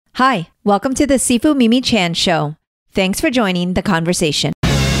Hi, welcome to the Sifu Mimi Chan Show. Thanks for joining the conversation.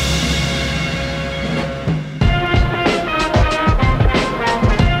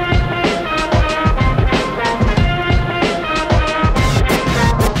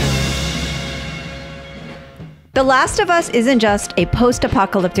 The Last of Us isn't just a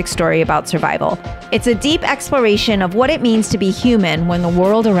post-apocalyptic story about survival. It's a deep exploration of what it means to be human when the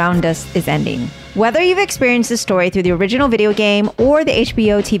world around us is ending. Whether you've experienced the story through the original video game or the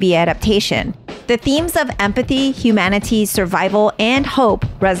HBO TV adaptation, the themes of empathy, humanity, survival, and hope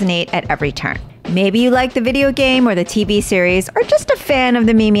resonate at every turn. Maybe you like the video game or the TV series, or just a fan of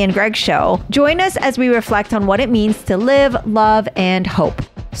the Mimi and Greg show. Join us as we reflect on what it means to live, love, and hope.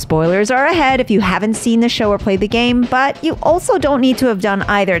 Spoilers are ahead if you haven't seen the show or played the game, but you also don't need to have done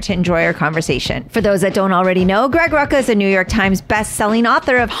either to enjoy our conversation. For those that don't already know, Greg Rucka is a New York Times best-selling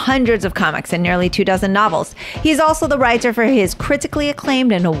author of hundreds of comics and nearly 24 novels. He's also the writer for his critically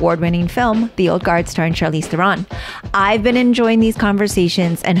acclaimed and award-winning film, The Old Guard, starring Charlize Theron. I've been enjoying these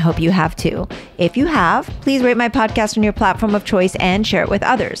conversations and hope you have too. If you have, please rate my podcast on your platform of choice and share it with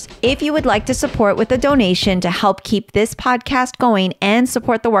others. If you would like to support with a donation to help keep this podcast going and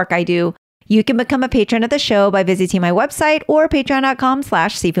support the work I do, you can become a patron of the show by visiting my website or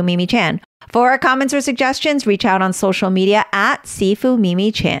patreon.com/SifuMimiChan. For comments or suggestions, reach out on social media at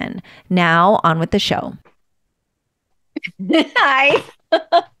SifuMimiChan. Now on with the show. Hi.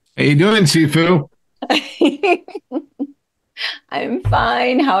 How you doing, Sifu? I'm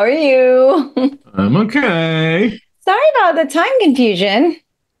fine. How are you? I'm okay. Sorry about the time confusion.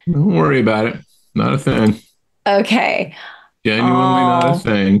 Don't worry about it. Not a thing. Okay. Genuinely not a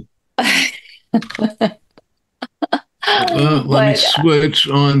thing. Let me switch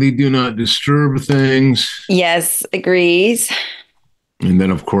on the do not disturb things. Yes, agrees. And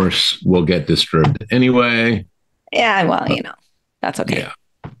then, of course, we'll get disturbed anyway. Yeah, well, that's okay. Yeah.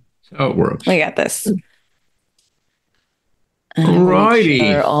 That's how it works. We got this. Alrighty.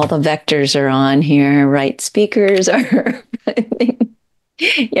 Sure all the vectors are on here. Right speakers are.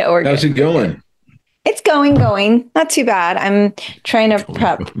 Yeah, we're How's good. it going? It's going. Not too bad. I'm trying to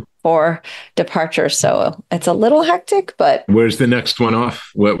prep for departure, so it's a little hectic, but... Where's the next one off?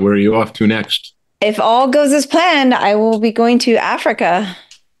 Where are you off to next? If all goes as planned, I will be going to Africa.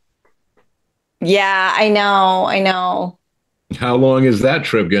 Yeah, I know. How long is that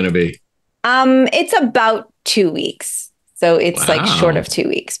trip going to be? It's about 2 weeks. So it's like short Wow. of 2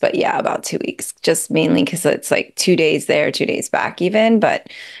 weeks, but yeah, about 2 weeks. Just mainly because it's like 2 days there, 2 days back even, but...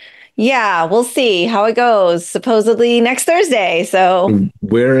 Yeah, we'll see how it goes. Supposedly next Thursday. So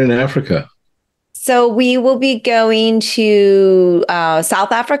Where in Africa? So we will be going to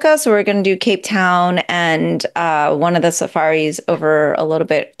South Africa. So we're going to do Cape Town and one of the safaris over a little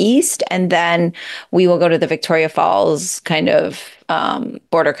bit east. And then we will go to the Victoria Falls kind of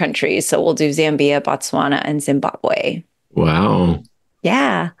border countries. So we'll do Zambia, Botswana, and Zimbabwe. Wow.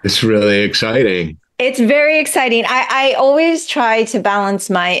 Yeah. It's really exciting. It's very exciting. I always try to balance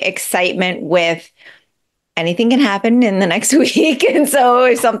my excitement with anything can happen in the next week. And so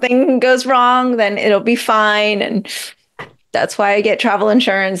if something goes wrong, then it'll be fine. And that's why I get travel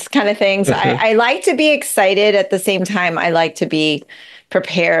insurance kind of things. I like to be excited at the same time. I like to be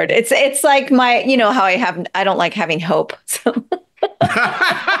prepared. It's like my, how I don't like having hope. So.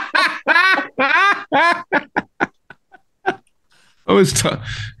 I was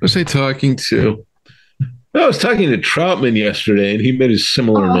talking to Troutman yesterday, and he made a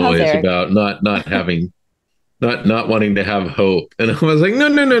similar noise about not wanting to have hope. And I was like, no.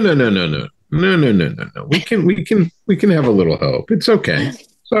 We can have a little hope. It's okay.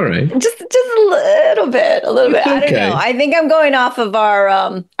 It's all right. Just a little bit. It's I don't know. I think I'm going off of our.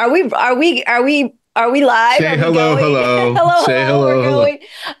 Are we live? Say hello. Say hello.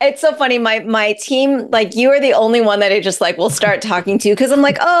 It's so funny. My team, like you are the only one that I just like will start talking to because I'm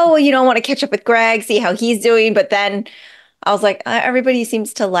like, oh, well, I want to catch up with Greg, see how he's doing. But then I was like, everybody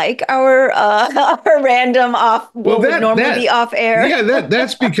seems to like our random off. What would normally be off air. Yeah,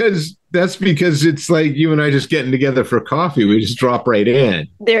 that's because it's like you and I just getting together for coffee. We just drop right in.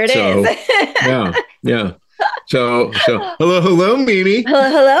 There it is. Yeah. So hello, Mimi.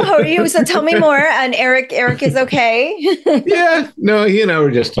 Hello. How are you? So tell me more. And Eric is okay. Yeah, no, he and I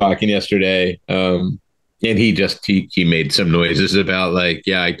were just talking yesterday. And he made some noises about like,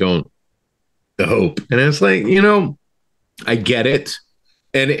 I don't the hope. And it's like, I get it.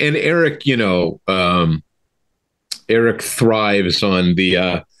 And Eric, Eric thrives on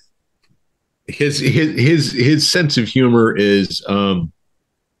the his sense of humor is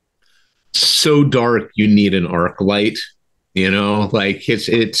so dark you need an arc light, like he's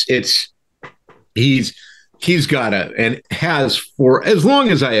he's got and has for as long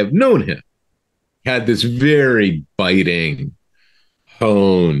as I have known him, had this very biting,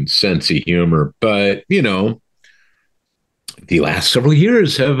 honed sense of humor. But the last several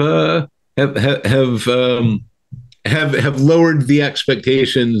years have lowered the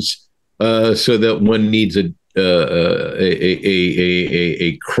expectations so that one needs a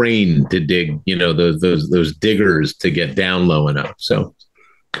crane to dig, those diggers to get down low enough. So,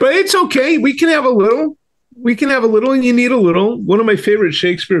 but it's okay. We can have a little. And you need a little. One of my favorite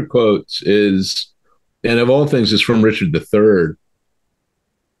Shakespeare quotes is, and of all things, is from Richard III.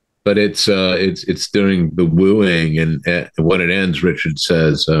 But it's during the wooing, and when it ends, Richard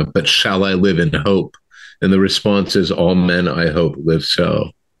says, "But shall I live in hope?" And the response is, "All men, I hope, live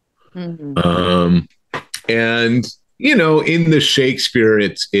so." Mm-hmm. And in the Shakespeare,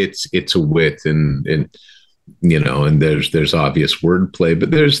 it's a wit, and there's obvious wordplay,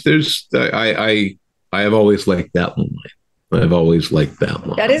 but I have always liked that one. I've always liked that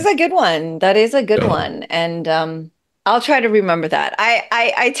one. That is a good one. And I'll try to remember that.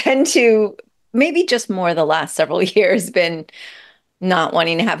 I tend to, maybe just more the last several years, been not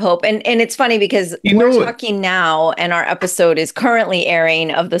wanting to have hope. And it's funny because we're talking now and our episode is currently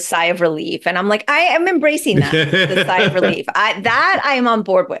airing of the sigh of relief. And I'm like, I am embracing that, the sigh of relief. I am on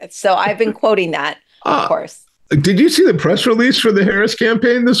board with. So I've been quoting that, of course. Did you see the press release for the Harris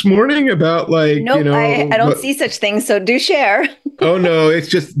campaign this morning about Nope, I don't see such things. So do share. Oh no, it's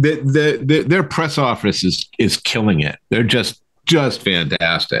just their press office is killing it. They're just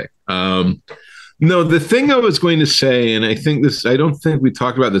fantastic. No, the thing I was going to say, and I don't think we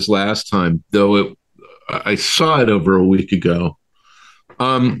talked about this last time, though I saw it over a week ago.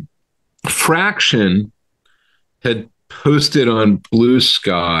 Fraction had posted on Blue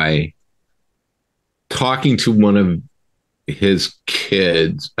Sky talking to one of his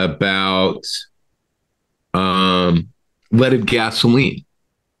kids about leaded gasoline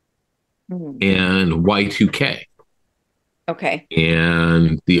and Y2K. Okay.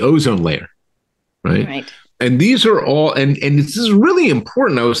 And the ozone layer, right? Right. And these are all, and this is really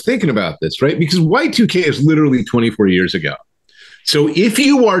important. I was thinking about this, right? Because Y2K is literally 24 years ago. So if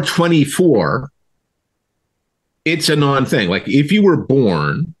you are 24, it's a non-thing. Like if you were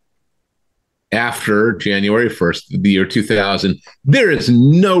born after January 1st, the year 2000, there is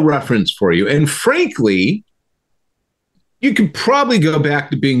no reference for you. And frankly, you could probably go back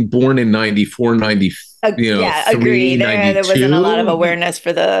to being born in 94, 90, yeah, agreed. There wasn't a lot of awareness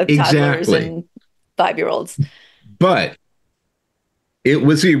for the toddlers and 5-year-olds. But it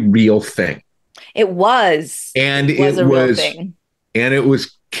was a real thing. It was. And it was a real thing. And it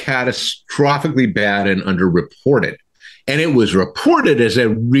was catastrophically bad and underreported. And it was reported as a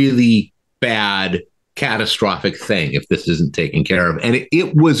really bad, catastrophic thing if this isn't taken care of. And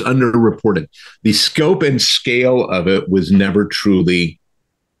it was underreported. The scope and scale of it was never truly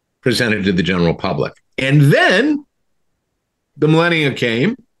presented to the general public. And then the millennium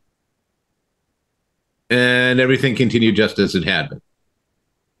came and everything continued just as it had been.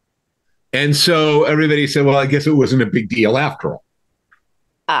 And so everybody said, well, I guess it wasn't a big deal after all.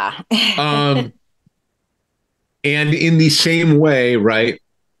 And in the same way, right,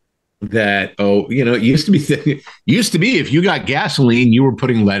 that, it used to be if you got gasoline, you were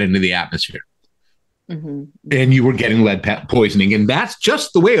putting lead into the atmosphere. Mm-hmm. And you were getting lead poisoning. And that's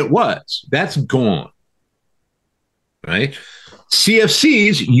just the way it was. That's gone. Right?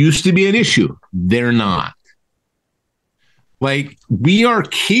 CFCs used to be an issue. They're not. Like, we are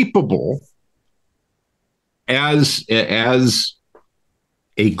capable as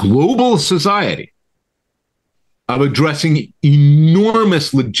a global society of addressing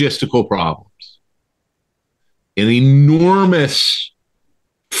enormous logistical problems and enormous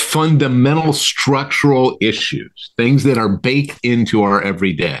fundamental structural issues, things that are baked into our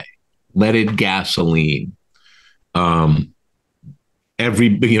everyday, leaded gasoline, every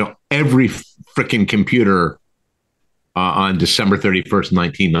freaking computer on December 31st,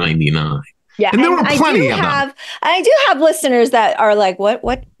 1999. Yeah, and there were plenty of them. I do have listeners that are like,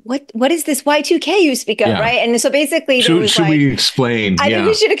 what is this Y2K you speak of, right? And so basically, should we explain? I think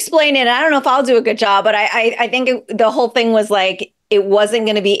we should explain it. I don't know if I'll do a good job, but I think the whole thing was like, it wasn't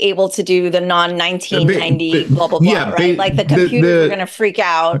going to be able to do the non-1990 blah, blah, blah, right? Like the computers were going to freak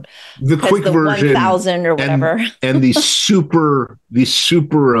out. The quick version. 1000 or whatever. And the super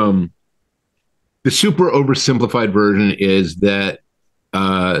oversimplified version is that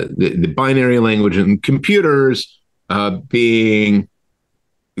the binary language in computers being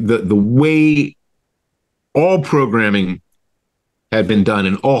the way all programming had been done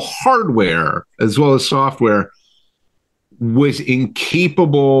and all hardware as well as software was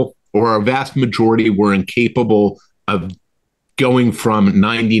incapable or a vast majority were incapable of going from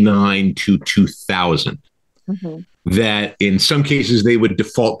 99 to 2000. Mm-hmm. That in some cases they would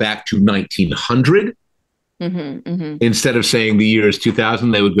default back to 1900. Instead of saying the year is 2000,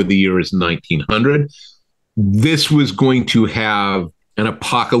 they would go the year is 1900. This was going to have an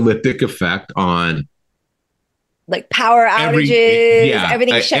apocalyptic effect on like power outages,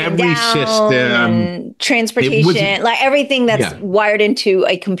 everything shutting down, system, and transportation, like everything that's wired into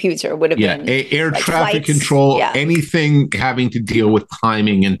a computer would have been air like traffic flights, control, anything having to deal with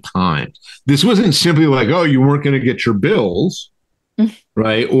timing and time. This wasn't simply like, oh, you weren't going to get your bills,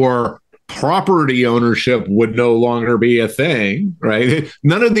 right? Or property ownership would no longer be a thing, right?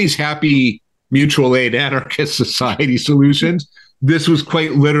 None of these happy mutual aid anarchist society solutions. This was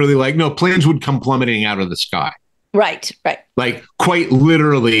quite literally like, no, planes would come plummeting out of the sky. Right. Like quite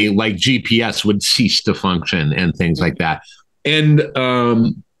literally, like GPS would cease to function and things like that. And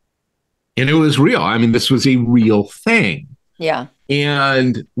it was real. I mean, this was a real thing. Yeah.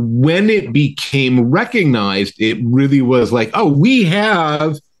 And when it became recognized, it really was like, oh, we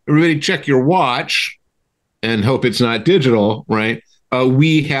have, everybody check your watch and hope it's not digital, right?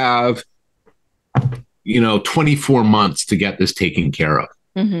 We have, 24 months to get this taken care of.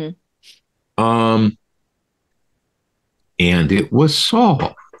 And it was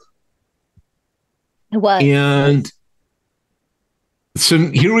solved. It was. And so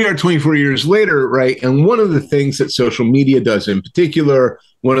here we are 24 years later, right? And one of the things that social media does in particular,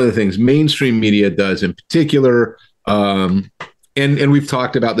 one of the things mainstream media does in particular, and we've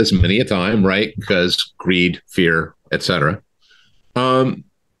talked about this many a time, right? Because greed, fear, etc.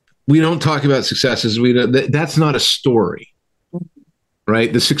 We don't talk about successes. That's not a story.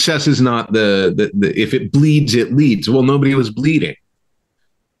 Right. The success is not the if it bleeds, it leads. Well, nobody was bleeding.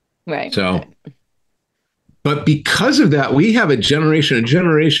 Right. So, but because of that, we have a generation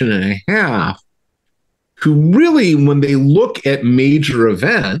and a half who really, when they look at major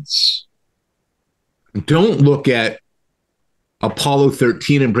events, don't look at Apollo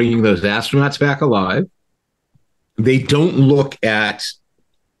 13 and bringing those astronauts back alive. They don't look at,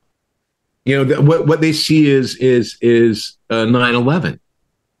 what they see is 9/11.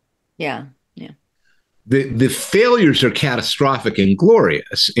 Yeah. The failures are catastrophic and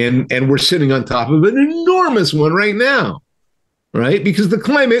glorious, and we're sitting on top of an enormous one right now, right? Because the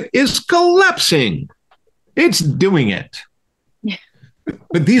climate is collapsing. It's doing it.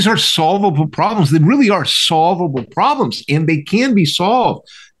 But these are solvable problems. They really are solvable problems, and they can be solved.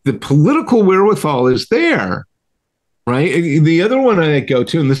 The political wherewithal is there, right? The other one I go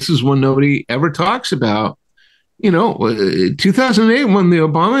to, and this is one nobody ever talks about, 2008, when the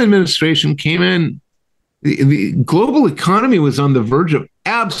Obama administration came in, the global economy was on the verge of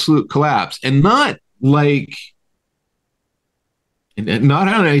absolute collapse, and not on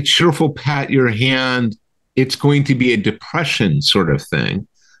a cheerful pat your hand, it's going to be a depression sort of thing,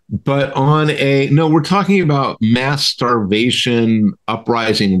 but we're talking about mass starvation,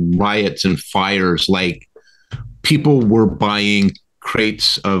 uprising, riots, and fires. Like, people were buying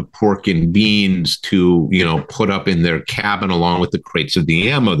crates of pork and beans to, put up in their cabin along with the crates of the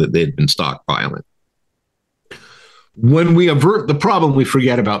ammo that they'd been stockpiling. When we avert the problem, we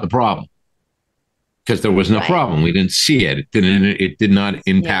forget about the problem because there was no problem. We didn't see it. It did not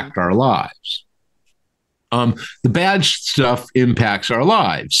impact our lives. The bad stuff impacts our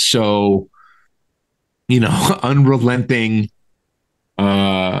lives. So, unrelenting,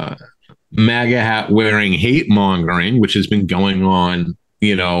 MAGA hat wearing hate mongering, which has been going on,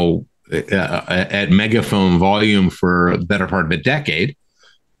 at megaphone volume for the better part of a decade,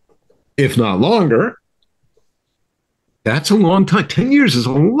 if not longer. That's a long time. 10 years is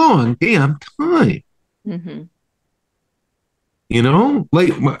a long damn time. Mm-hmm.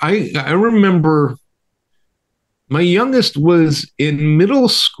 Like I remember my youngest was in middle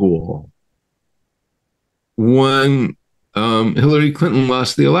school when Hillary Clinton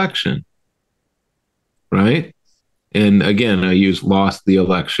lost the election. Right. And again, I use lost the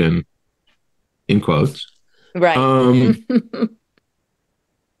election in quotes. Right.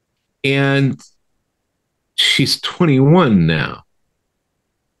 And she's 21 now.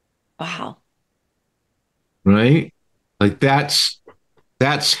 Wow. Right. Like that's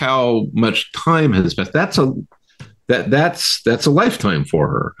how much time has passed. That's a lifetime for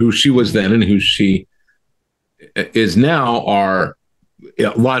her. Who she was then and who she is now are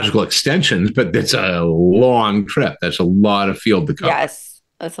logical extensions, but it's a long trip. That's a lot of field to cover. Yes.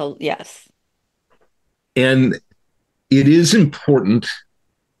 Yes. And it is important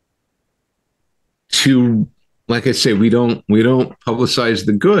to, like I say, we don't publicize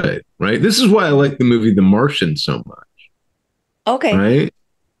the good, right? This is why I like the movie The Martian so much. Okay. Right?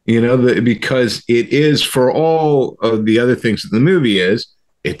 because it is, for all of the other things that the movie is,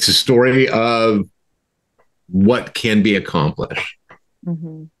 it's a story of what can be accomplished,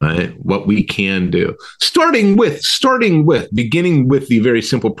 right? What we can do. Beginning with the very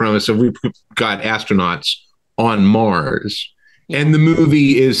simple premise of we've got astronauts on Mars. And the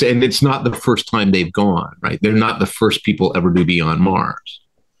movie is, and it's not the first time they've gone, right? They're not the first people ever to be on Mars.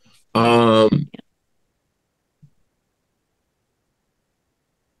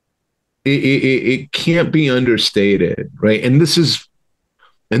 It can't be understated, right? And this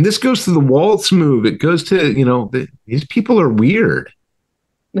goes to the waltz move. It goes to, these people are weird.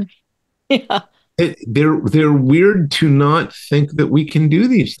 Yeah. They're weird to not think that we can do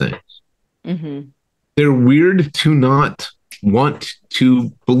these things. They're weird to not want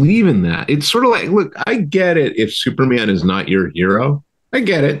to believe in that. It's sort of like, look, I get it if Superman is not your hero. I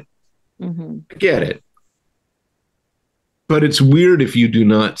get it. I get it. But it's weird if you do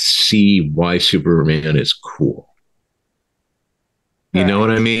not see why Superman is cool. You know what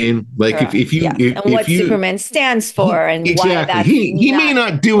I mean? Like if you and what Superman stands for, and exactly. why that's he may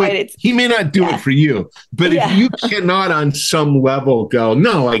not do it. He may not do it for you. But if you cannot on some level go,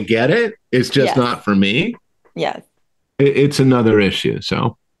 no, I get it. It's just not for me. Yes. It's another issue.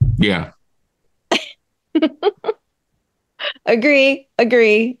 So yeah. Agree. I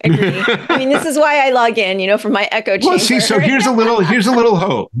mean, this is why I log in, from my echo chamber. Well, see, so here's a little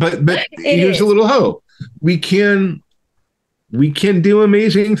hope. But here's a little hope. We can do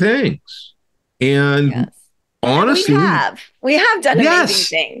amazing things. And honestly, we have done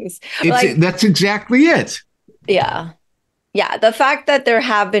amazing things. That's exactly it. Yeah. Yeah. The fact that there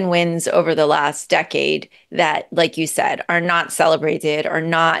have been wins over the last decade that, like you said, are not celebrated, are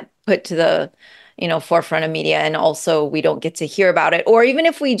not put to the forefront of media, and also we don't get to hear about it, or even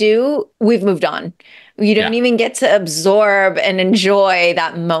if we do, we've moved on. You don't even get to absorb and enjoy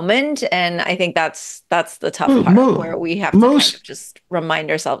that moment, and I think that's the tough part, where we have to kind of just remind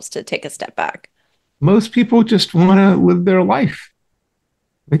ourselves to take a step back. Most people just want to live their life.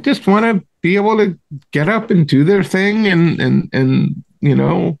 They just want to be able to get up and do their thing, and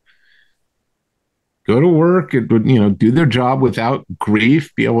go to work and do their job without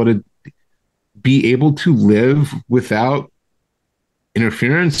grief, be able to live without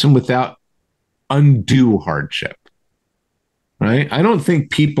interference and without undue hardship, right? I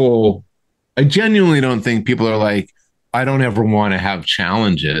genuinely don't think people are like, I don't ever want to have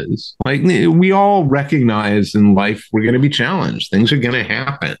challenges. Like, we all recognize in life we're going to be challenged. Things are going to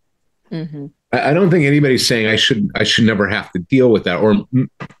happen. I don't think anybody's saying I should never have to deal with that. Or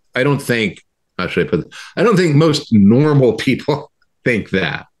I don't think, how should I put it? I don't think most normal people think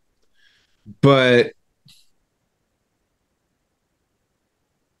that. But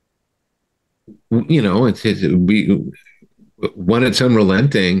when it's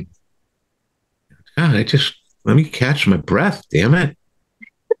unrelenting, God, let me catch my breath. Damn it!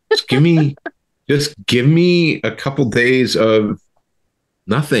 Just give me a couple days of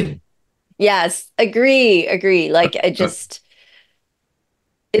nothing. Yes, agree. Like it's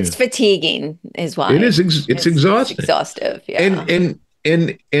fatiguing, is why it is. It's exhausting. It's exhaustive. Yeah, and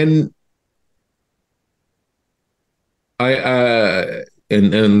and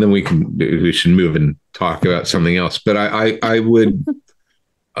then we should move and talk about something else. But I would.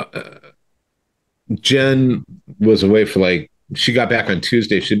 Jen was away for she got back on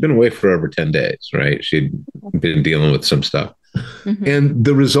Tuesday. She'd been away for over 10 days, right? She'd been dealing with some stuff. And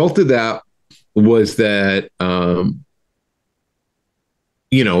the result of that was that,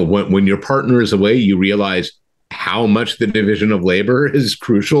 when your partner is away, you realize how much the division of labor is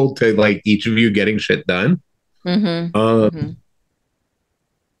crucial to each of you getting shit done.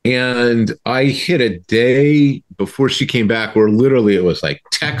 And I hit a day before she came back where literally it was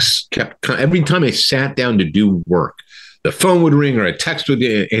texts kept every time I sat down to do work, the phone would ring or a text would,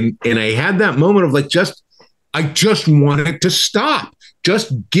 and I had that moment of I just want it to stop.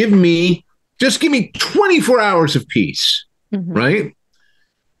 Just give me 24 hours of peace. Right?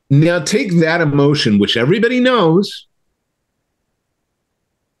 Now take that emotion, which everybody knows,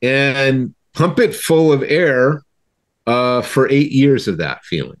 and pump it full of air for 8 years of that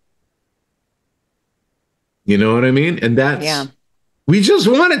feeling. You know what I mean? And we just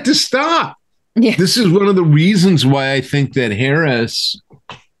want it to stop. Yeah. This is one of the reasons why I think that Harris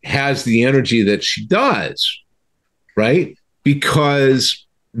has the energy that she does, right? Because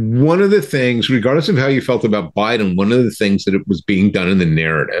one of the things, regardless of how you felt about Biden, one of the things that it was being done in the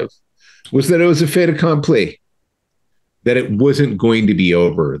narrative was that it was a fait accompli, that it wasn't going to be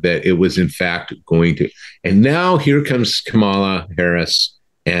over, that it was in fact going to. And now here comes Kamala Harris,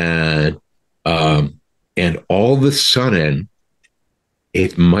 and all of a sudden,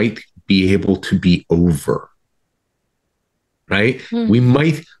 it might be able to be over. Right? We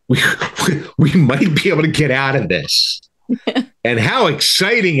might we might be able to get out of this. And how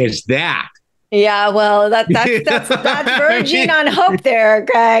exciting is that? Yeah, well, that's verging on hope there,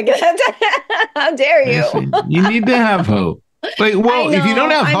 Greg. How dare you? You need to have hope. Like, well, if you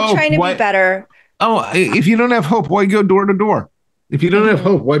don't have hope, I'm trying to be better. Oh, if you don't have hope, why go door to door? If you don't have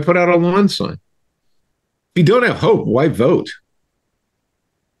hope, why put out a lawn sign? If you don't have hope, why vote?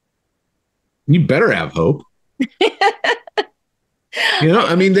 You better have hope.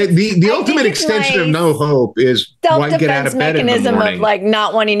 I mean, the ultimate extension of no hope is why get out of bed in the morning. Mechanism of like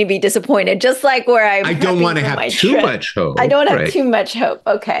not wanting to be disappointed, just like where I don't want to have too much hope. I don't have too much hope.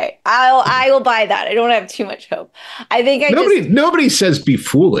 Okay, I will buy that. I don't have too much hope. I think nobody says be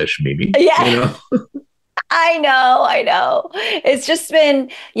foolish, maybe. Yeah. I know. It's just been,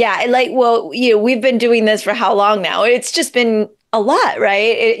 we've been doing this for how long now? It's just been a lot,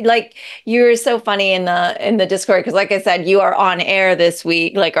 right? Like you're so funny in the Discord because, like I said, you are on air this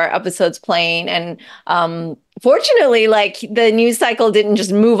week. Like our episode's playing, and fortunately, like the news cycle didn't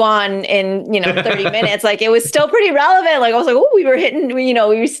just move on in 30 minutes. Like it was still pretty relevant. Like I was like, oh, we were hitting.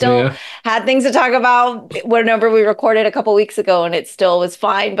 We still had things to talk about. Whatever we recorded a couple weeks ago, and it still was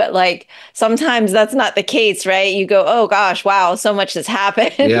fine. But like sometimes that's not the case, right? You go, oh gosh, wow, so much has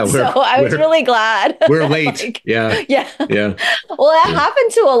happened. Yeah, so I was really glad. We're late. Like, yeah. Well, it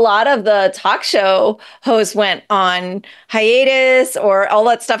happened to a lot of the talk show hosts went on hiatus, or all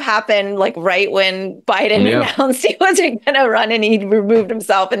that stuff happened like right when Biden announced he wasn't going to run, and he removed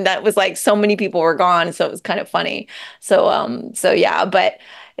himself, and that was like so many people were gone, so it was kind of funny.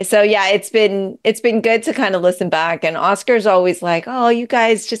 It's been good to kind of listen back, and Oscar's always like, oh, you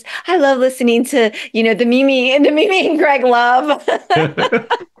guys I love listening to the Mimi and Greg love.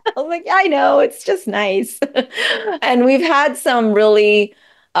 I was like, I know, it's just nice. And we've had some really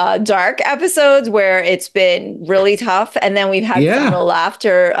dark episodes where it's been really tough. And then we've had some real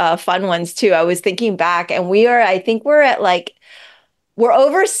laughter, fun ones too. I was thinking back, and I think we're at like, we're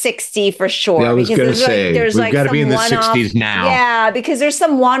over 60 for sure. Yeah, I was going to say, we've got to be in the 60s now. Yeah, because there's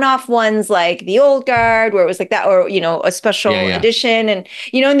some one-off ones like the Old Guard where it was like that, or, a special edition. And,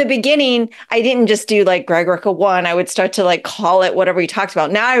 in the beginning, I didn't just do like Greg Rucka 1. I would start to like call it whatever he talks about.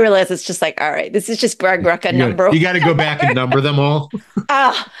 Now I realize it's just like, all right, this is just Greg Rucka number. You got to go back and number them all?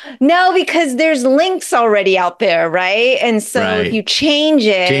 No, because there's links already out there, right? And so if you change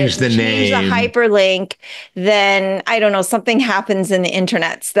the name, the hyperlink, then I don't know, something happens in the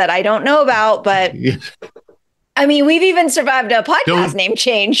internets that I don't know about, but I mean, we've even survived a podcast name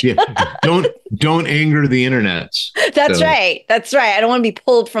change. Don't anger the internets. That's right. I don't want to be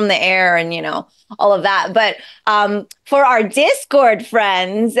pulled from the air and, all of that. But for our Discord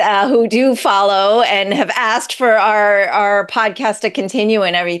friends who do follow and have asked for our podcast to continue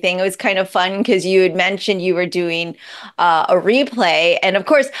and everything, it was kind of fun because you had mentioned you were doing a replay. And of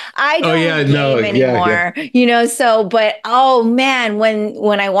course, I don't game anymore, so, but oh man,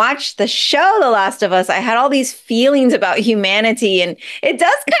 when I watched the show, The Last of Us, I had all these feelings about humanity, and it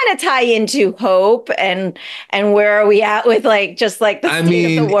does kind of tie into hope and where are we at with like, just like the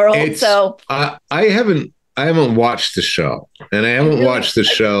state of the world. So I haven't watched the show, and I haven't watched the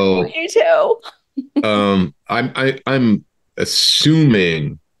show. You too. I'm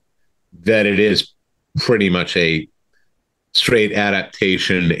assuming that it is pretty much a straight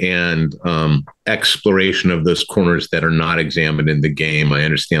adaptation and exploration of those corners that are not examined in the game. I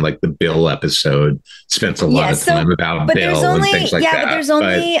understand, like the Bill episode spends a lot of time about Bill and things like that. Yeah, but there's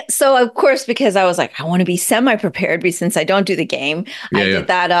only so of course, because I was like, I want to be semi-prepared since I don't do the game. I did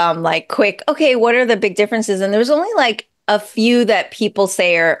that like quick. Okay, what are the big differences? And there's only like a few that people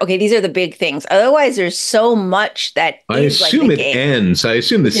say are okay. These are the big things. Otherwise, there's so much that I assume like it ends. I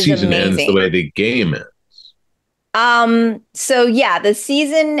assume the season ends the way the game ends. So the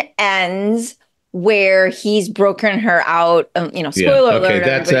season ends where he's broken her out. Spoiler alert.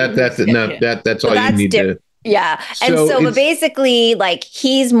 That's all you need to. Yeah. And so but basically, like,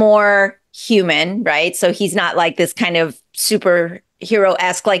 he's more human, right? So he's not like this kind of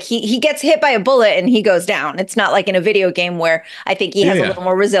superhero-esque, like he gets hit by a bullet and he goes down. It's not like in a video game where I think he has a little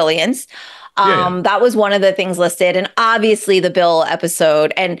more resilience. That was one of the things listed. And obviously the Bill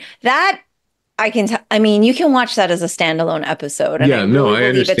episode, and that I mean, you can watch that as a standalone episode. And I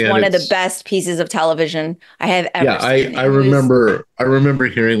believe it's one of the best pieces of television I have ever seen. I remember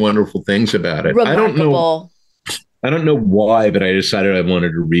hearing wonderful things about it. Remarkable. I don't know why, but I decided I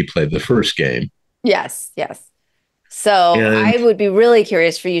wanted to replay the first game. Yes. So I would be really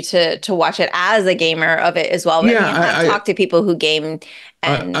curious for you to watch it as a gamer of it as well. Talk to people who game.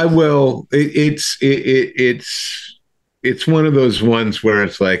 And I will. it's one of those ones where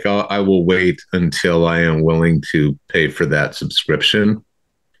it's like, I will wait until I am willing to pay for that subscription.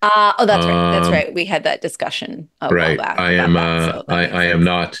 Oh, that's right. That's Um, right. We had that discussion a while right. back about that. So that makes I am sense.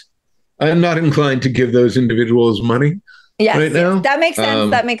 not, I am not inclined to give those individuals money Yes, right yes. now. That makes sense.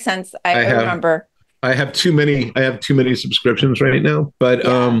 That makes sense. I, I I have, remember. I have too many subscriptions right now,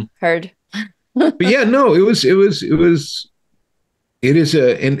 Yeah, heard. but yeah, no, it is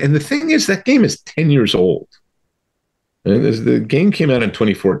and the thing is that game is 10 years old. And the game came out in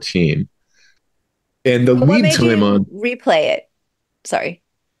 2014 and the But what lead made time you on replay it? Sorry.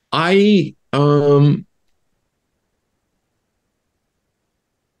 I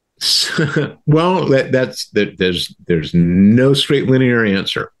well there's no straight linear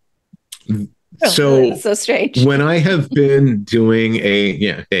answer. Oh, that's So so strange. when I have been doing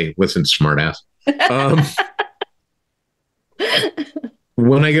hey, listen, smartass. Um,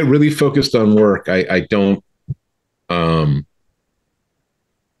 when I get really focused on work, um,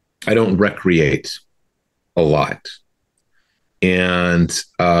 I don't recreate a lot, and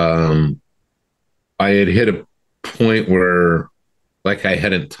I had hit a point where like I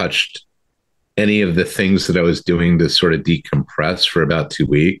hadn't touched any of the things that I was doing to sort of decompress for about 2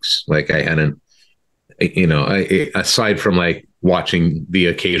 weeks. Like I hadn't, aside from like watching the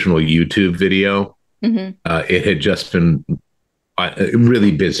occasional YouTube video, Hmm. it had just been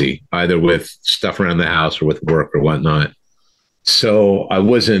really busy, either with stuff around the house or with work or whatnot. So I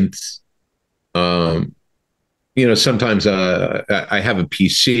wasn't, um, sometimes I have a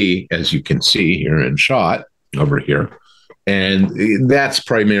PC, as you can see here in shot over here. And that's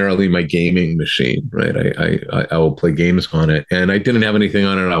primarily my gaming machine, right? I will play games on it, and I didn't have anything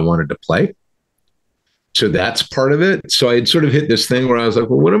on it I wanted to play, so that's part of it. So I had sort of hit this thing where I was like,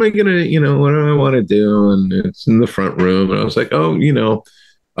 well, what am I gonna, what do I want to do? And it's in the front room, and I was like, oh,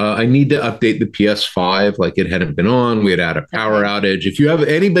 I need to update the PS5. Like it hadn't been on. We had a power outage. If you have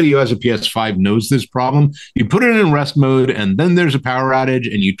anybody who has a PS5 knows this problem, you put it in rest mode, and then there's a power outage,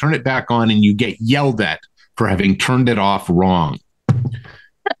 and you turn it back on, and you get yelled at for having turned it off wrong.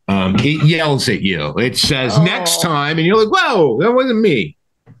 It yells at you. It says next time, and you're like, "Whoa, that wasn't me."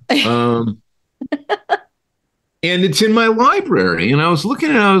 And it's in my library, and I was looking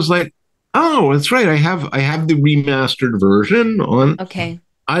at it. I was like, "Oh, that's right. I have the remastered version on." Okay.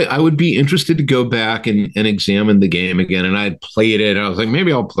 I would be interested to go back and examine the game again. And I'd played it. I was like,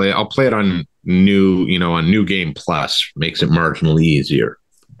 maybe I'll play it on New Game Plus. Makes it marginally easier.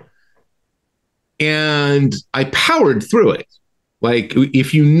 And I powered through it. Like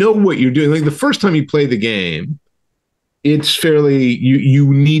if you know what you're doing, like the first time you play the game, it's fairly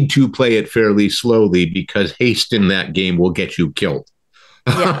you need to play it fairly slowly because haste in that game will get you killed.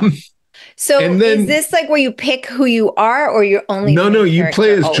 Yeah. So is this like where you pick who you are, or you're only no, you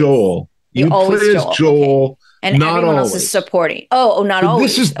play as always? Joel. You play as Joel. Okay. And not everyone always. else is supporting. Oh, not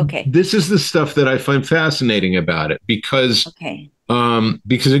always. This is the stuff that I find fascinating about it because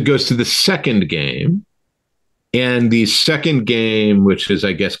it goes to the second game. And the second game, which is,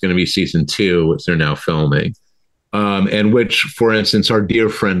 I guess, going to be season 2, which they're now filming, and which, for instance, our dear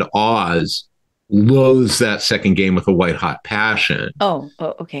friend Oz loathes that second game with a white hot passion. Oh,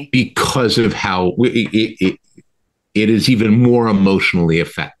 okay. Because of how it is even more emotionally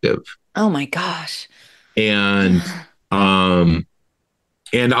effective. Oh my gosh. And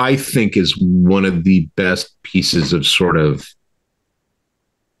I think is one of the best pieces of sort of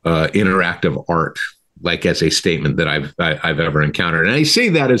interactive art, like as a statement that I've ever encountered. And I say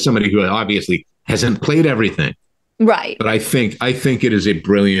that as somebody who obviously hasn't played everything. Right. But I think it is a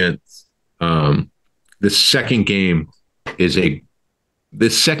brilliant the second game is a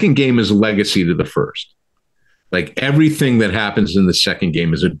legacy to the first. Like everything that happens in the second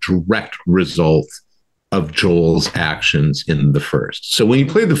game is a direct result of Joel's actions in the first. So when you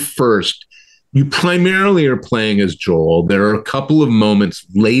play the first, you primarily are playing as Joel. There are a couple of moments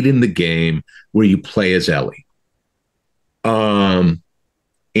late in the game where you play as Ellie.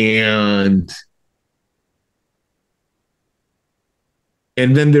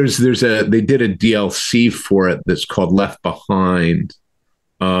 And then they did a DLC for it that's called Left Behind.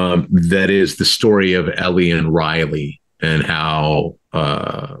 That is the story of Ellie and Riley and how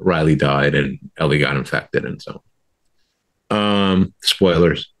Riley died and Ellie got infected and so on.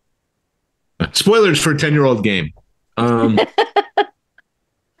 Spoilers for a 10-year-old game.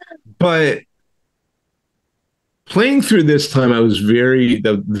 But playing through this time, I was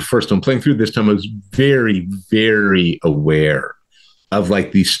the first one playing through this time, I was very, very aware of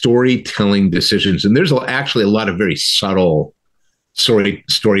like the storytelling decisions. And there's actually a lot of very subtle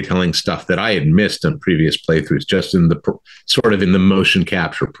storytelling stuff that I had missed on previous playthroughs, just in the sort of in the motion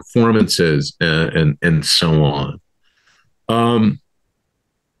capture performances and so on. Um,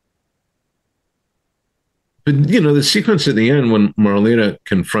 but the sequence at the end when Marlena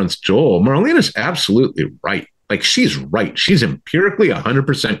confronts Joel, Marlena's absolutely right. Like, she's right. She's empirically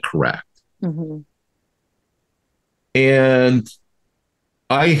 100% correct. Mm-hmm. And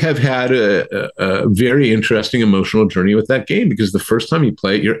I have had a very interesting emotional journey with that game, because the first time you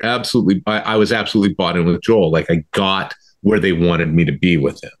play it, I was absolutely bought in with Joel. Like, I got where they wanted me to be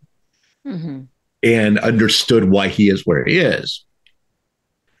with him, Mm-hmm. and understood why he is where he is.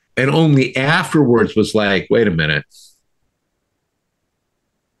 And only afterwards was like, wait a minute.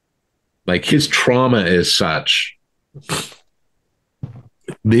 Like, his trauma is such.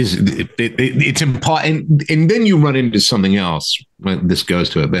 It's important. And then you run into something else when this goes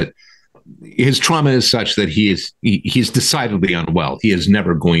to it. But his trauma is such that he's decidedly unwell. He is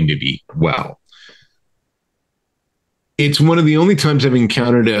never going to be well. It's one of the only times I've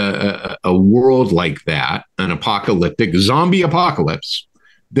encountered a world like that, an apocalyptic zombie apocalypse,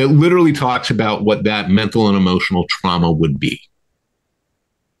 that literally talks about what that mental and emotional trauma would be.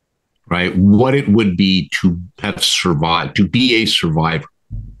 Right? What it would be to have survived, to be a survivor.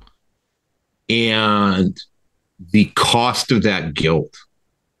 And the cost of that guilt,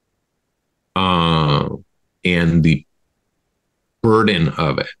 and the burden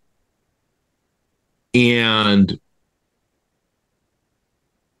of it. And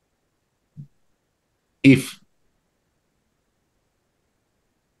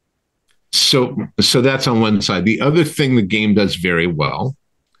so that's on one side. The other thing the game does very well,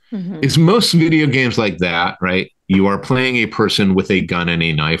 mm-hmm. is most video games like that, right? You are playing a person with a gun and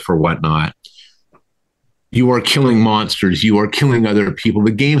a knife or whatnot. You are killing monsters. You are killing other people.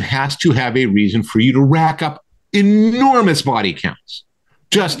 The game has to have a reason for you to rack up enormous body counts.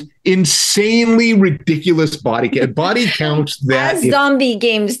 Just insanely ridiculous body counts that as zombie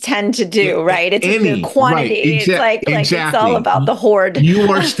games tend to do, right? It's the quantity. Right, exactly. It's all about the horde.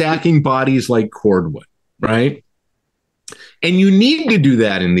 You are stacking bodies like cordwood, right? And you need to do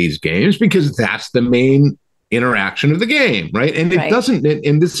that in these games because that's the main interaction of the game, right? And it doesn't.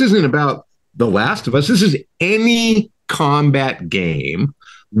 And this isn't about The Last of Us. This is any combat game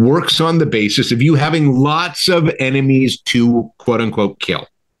works on the basis of you having lots of enemies to quote unquote kill.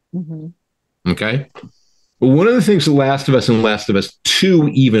 Mm-hmm. Okay. Well, one of the things The Last of Us and Last of Us 2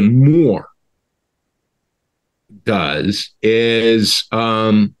 even more does is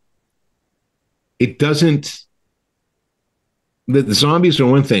it doesn't. The zombies are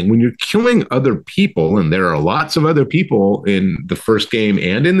one thing. When you're killing other people, and there are lots of other people in the first game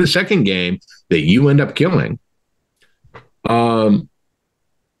and in the second game that you end up killing,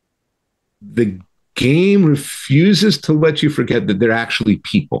 the game refuses to let you forget that they're actually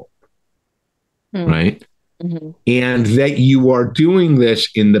people, right? Mm-hmm. And that you are doing this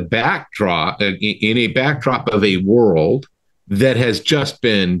in the backdrop, in a backdrop of a world that has just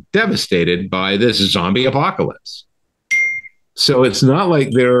been devastated by this zombie apocalypse. So it's not like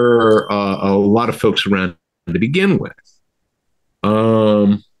there are a lot of folks around to begin with.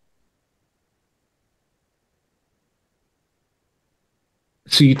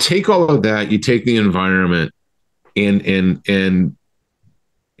 So you take all of that, you take the environment, and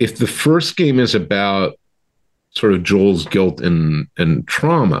if the first game is about sort of Joel's guilt and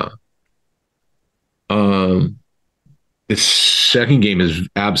trauma, the second game is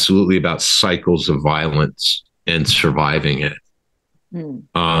absolutely about cycles of violence and surviving it. And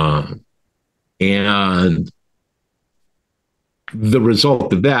the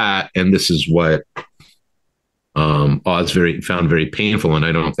result of that, and this is what Oz found very painful, and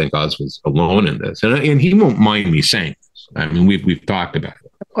I don't think Oz was alone in this, and he won't mind me saying this. I mean, we've talked about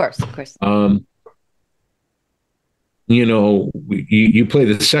it. Of course. You play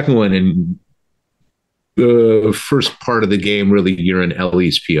the second one, and the first part of the game, really, you're in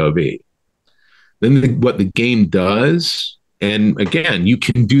Ellie's POV. Then what the game does, and again, you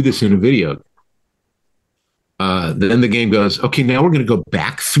can do this in a video game. Then the game goes, okay, now we're going to go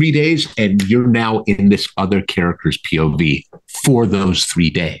back 3 days, and you're now in this other character's POV for those 3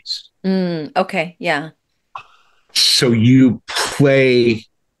 days. Okay, yeah. So you play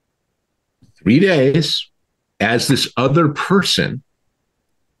 3 days as this other person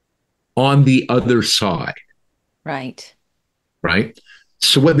on the other side. Right. Right?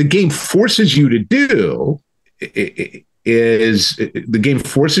 So what the game forces you to do is the game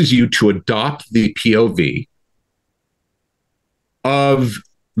forces you to adopt the POV of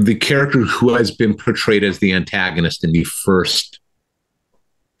the character who has been portrayed as the antagonist in the first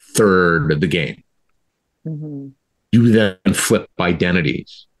third of the game. Mm-hmm. You then flip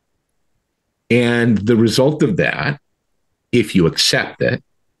identities. And the result of that, if you accept it,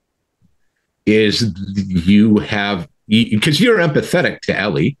 is you because you're empathetic to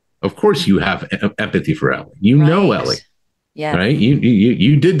Ellie. Of course, you have empathy for Ellie. You know Ellie. Yeah. Right.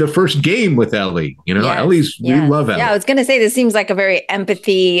 You did the first game with Ellie. You know, Ellie's. We love Ellie. Yeah, I was going to say this seems like a very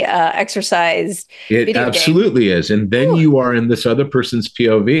empathy exercise. It absolutely is. And then you are in this other person's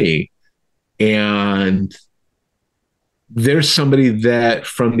POV, and there's somebody that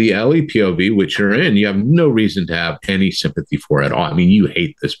from the Ellie POV, which you're in, you have no reason to have any sympathy for at all. I mean, you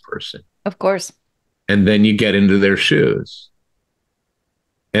hate this person. Of course. And then you get into their shoes.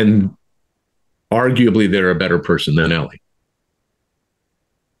 And arguably they're a better person than Ellie.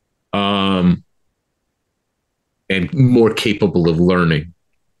 And more capable of learning.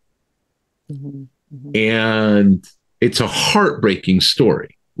 Mm-hmm. Mm-hmm. And it's a heartbreaking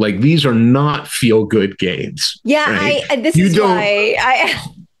story. Like, these are not feel-good games. Yeah, right? This is why I.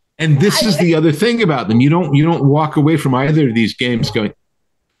 And this is the other thing about them. You don't walk away from either of these games going.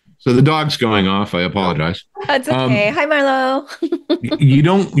 So the dog's going off. I apologize. That's okay. Hi, Marlo. you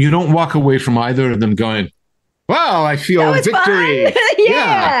don't walk away from either of them going, wow, I feel victory.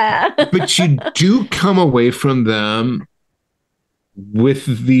 Yeah. But you do come away from them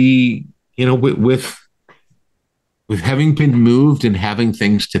with the, with having been moved and having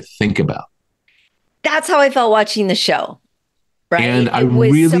things to think about. That's how I felt watching the show. Right. And it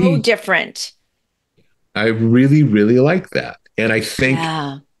was so different. I really, really like that. And I think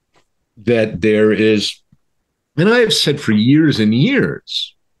that there is, and I have said for years and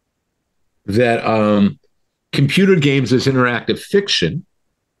years that computer games as interactive fiction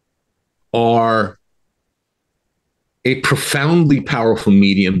are a profoundly powerful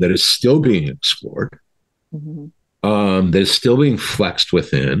medium that is still being explored, that is still being flexed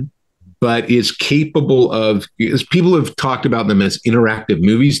within, but is capable of, as people have talked about them as interactive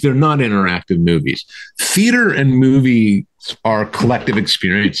movies, they're not interactive movies. Theater and movies are collective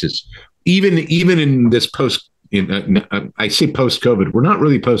experiences. Even in this I say post-COVID, we're not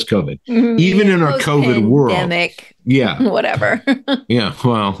really post-COVID. Even in our COVID world. Pandemic. Yeah. Whatever. Yeah.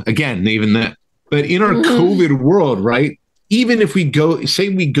 Well, again, even that. But in our COVID world, right? Even if we go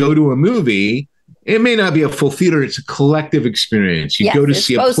to a movie, it may not be a full theater. It's a collective experience. You go to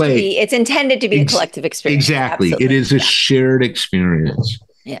see a play. It's intended to be a collective experience. Exactly. Absolutely. It is a shared experience.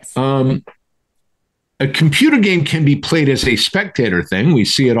 Yes. A computer game can be played as a spectator thing. We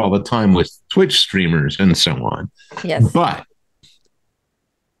see it all the time with Twitch streamers and so on. Yes. But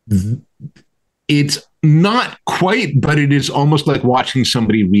it's not quite, but it is almost like watching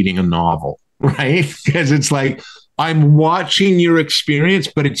somebody reading a novel, right? Because it's like, I'm watching your experience,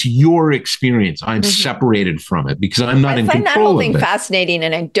 but it's your experience. I'm separated from it because I'm not in control of it. I find that whole thing fascinating,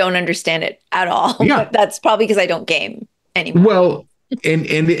 and I don't understand it at all. Yeah. But that's probably because I don't game anymore. Well, and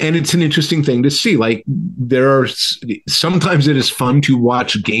it's an interesting thing to see. Like, sometimes it is fun to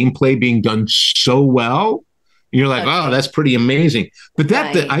watch gameplay being done so well. You're like, oh, that's pretty amazing. But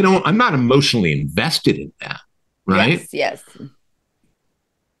I'm not emotionally invested in that. Right. Yes.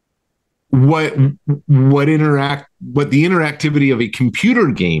 What the interactivity of a computer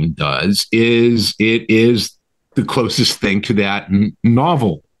game does is it is the closest thing to that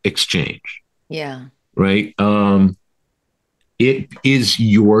novel exchange. Yeah. Right. It is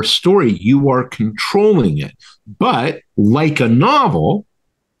your story. You are controlling it. But like a novel,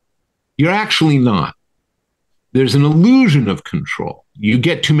 you're actually not. There's an illusion of control. You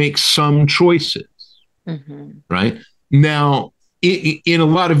get to make some choices. Right. Now, in a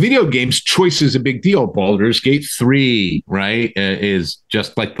lot of video games, choice is a big deal. Baldur's Gate 3, right, is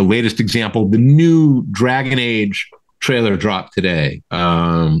just like the latest example. The new Dragon Age trailer dropped today.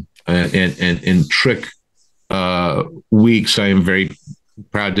 And Trick Weeks, I am very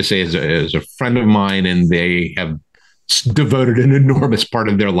proud to say, is a friend of mine, and they have devoted an enormous part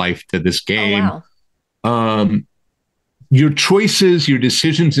of their life to this game. Oh, wow. Your choices, your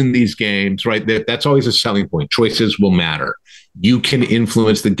decisions in these games, right? That's always a selling point. Choices will matter. You can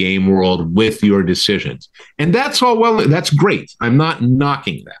influence the game world with your decisions. And that's all well, that's great. I'm not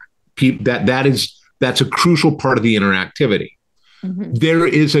knocking that. That's a crucial part of the interactivity. There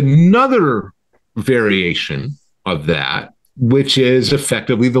is another variation of that, which is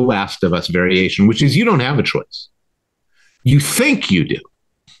effectively the Last of Us variation, which is you don't have a choice. You think you do.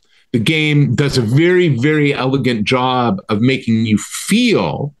 The game does a very, very elegant job of making you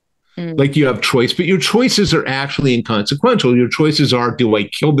feel like you have choice, but your choices are actually inconsequential. Your choices are, do I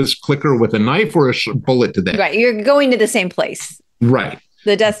kill this clicker with a knife or a bullet to the head? Right. You're going to the same place. Right.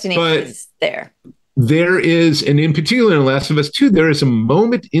 The destination is there. There is, and in particular in Last of Us 2, there is a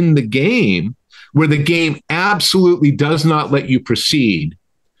moment in the game where the game absolutely does not let you proceed.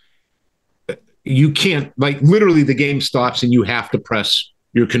 You can't, like, literally the game stops and you have to press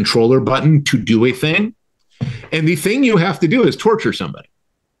your controller button to do a thing. And the thing you have to do is torture somebody.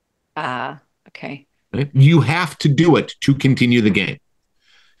 Okay. Right? You have to do it to continue the game.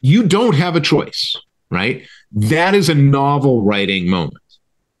 You don't have a choice, right? That is a novel writing moment.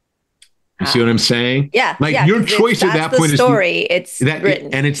 You see what I'm saying? Yeah. Like yeah, your choice at that point story, is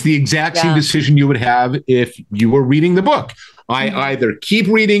written. and it's the exact same decision you would have if you were reading the book. I either keep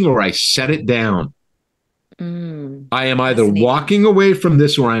reading or I set it down. I am either walking away from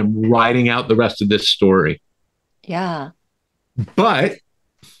this or I'm writing out the rest of this story. Yeah. But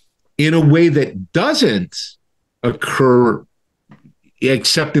in a way that doesn't occur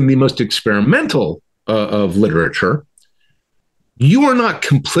except in the most experimental of literature, you are not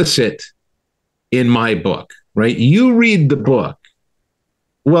complicit in my book, right? You read the book.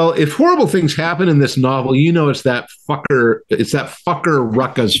 Well, if horrible things happen in this novel, you know it's that fucker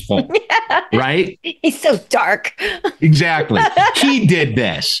Rucka's fault, right? He's so dark. Exactly. He did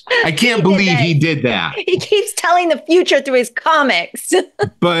this. I can't believe he did that. He keeps telling the future through his comics.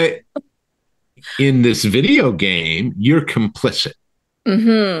 But in this video game, you're complicit.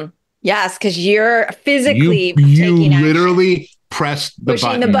 Yes, because you're physically you literally press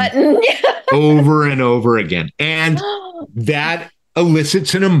the button over and over again. And that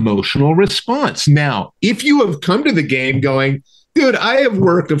elicits an emotional response. Now, if you have come to the game going, dude, I have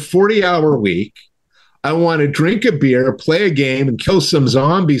worked a 40-hour week. I want to drink a beer, play a game, and kill some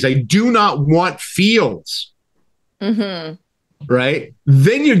zombies. I do not want feels. Right?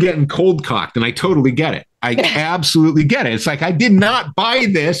 Then you're getting cold cocked, and I totally get it. I absolutely get it. It's like, I did not buy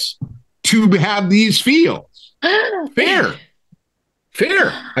this to have these feels. Fair.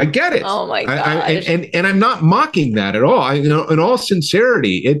 I get it. Oh my gosh. And I'm not mocking that at all. In all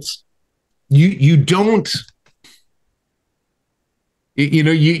sincerity, it's you don't, you're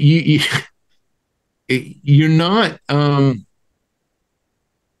not.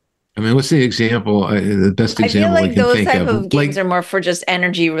 I mean, what's the example? The best example I feel like those type of games are more for just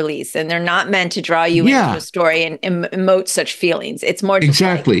energy release, and they're not meant to draw you into a story and emote such feelings. It's more just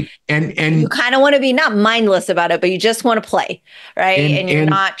exactly, and you kind of want to be not mindless about it, but you just want to play, right? And you're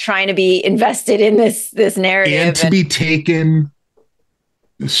not trying to be invested in this narrative and to be taken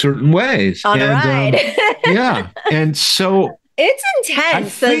certain ways on a ride. And so. It's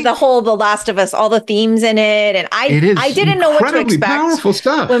intense. The Last of Us, all the themes in it. And I didn't know what to expect. Powerful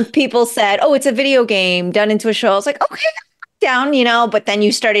stuff. When people said, oh, it's a video game done into a show. I was like, okay, down, but then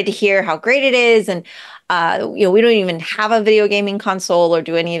you started to hear how great it is. And, we don't even have a video gaming console or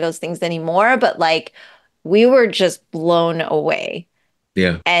do any of those things anymore. But like, we were just blown away.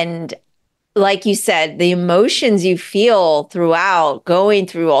 Yeah. And like you said, the emotions you feel throughout going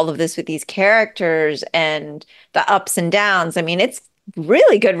through all of this with these characters and the ups and downs. I mean, it's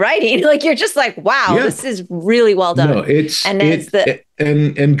really good writing. Like, you're just like, wow, this is really well done. No, and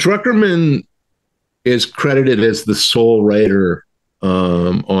Druckerman is credited as the sole writer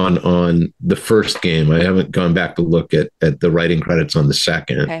on the first game. I haven't gone back to look at the writing credits on the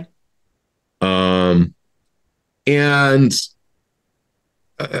second. Okay. And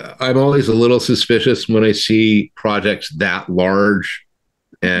I'm always a little suspicious when I see projects that large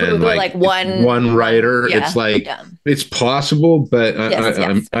and like one writer. It's like it's possible, but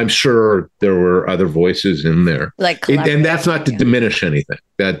I'm sure there were other voices in there. And that's not to diminish anything.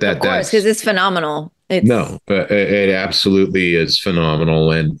 Of course, because it's phenomenal. No, it absolutely is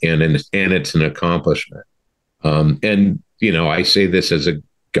phenomenal, and it's an accomplishment. And I say this as a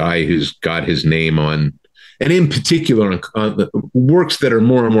guy who's got his name on. And in particular, on the works that are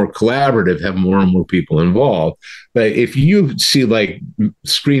more and more collaborative have more and more people involved. But if you see like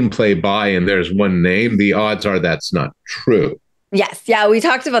screenplay by and there's one name, the odds are that's not true. Yes. Yeah. We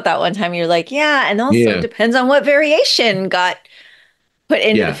talked about that one time. You're like, and also it depends on what variation got put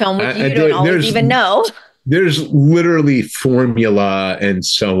into the film, which you don't always even know. There's literally formula and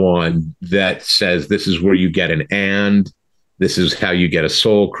so on that says this is where you get an and, this is how you get a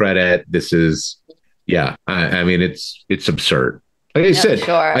sole credit. This is... Yeah, I mean, it's absurd. Like I said,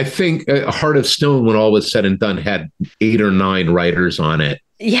 I think Heart of Stone, when all was said and done, had 8 or 9 writers on it.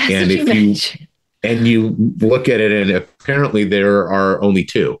 Yes, and you look at it, and apparently there are only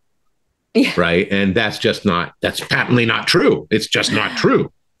 2, right? And that's patently not true. It's just not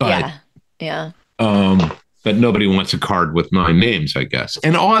true. But but nobody wants a card with 9 names, I guess.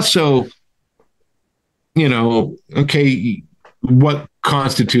 And also, okay, what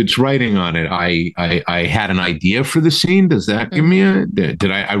constitutes writing on it? I had an idea for the scene. Does that give me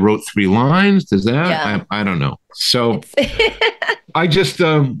I wrote 3 lines? Does that? I don't know. So I just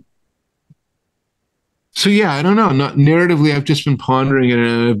I don't know. Not narratively, I've just been pondering it,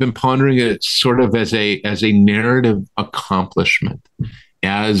 and I've been pondering it sort of as a narrative accomplishment.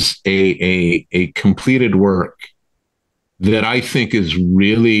 as a completed work that I think is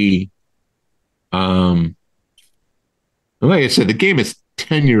really, like I said, the game is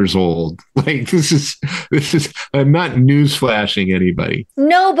 10 years old. Like this is I'm not newsflashing anybody.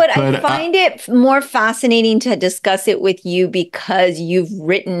 No, but I But find it more fascinating to discuss it with you because you've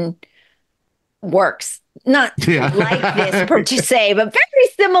written works not yeah. like this per se, but very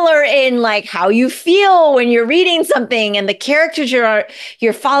similar in like how you feel when you're reading something and the characters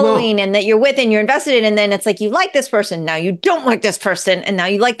you're following and that you're with and you're invested in, and then it's like you like this person, now you don't like this person, and now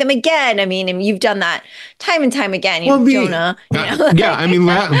you like them again. I mean, and you've done that time and time again. Jonah, yeah, I mean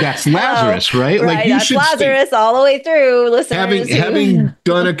that's Lazarus, right? Right, like you that's should Lazarus all the way through. Listeners, having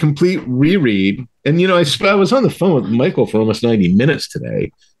done a complete reread, and I was on the phone with Michael for almost 90 minutes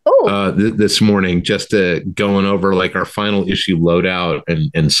today. This morning, just going over like our final issue loadout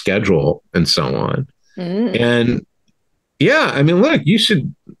and schedule and so on. And yeah, I mean, look,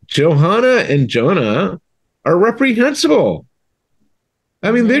 Johanna and Jonah are reprehensible.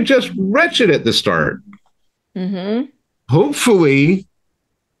 I mean, they're just wretched at the start. Hopefully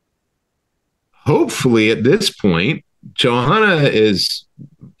at this point, Johanna is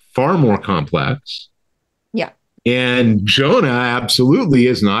far more complex. Yeah. And Jonah absolutely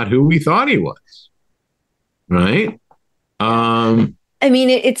is not who we thought he was. Right? I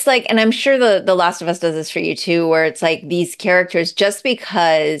mean, it's like, and I'm sure the Last of Us does this for you too, where it's like these characters, just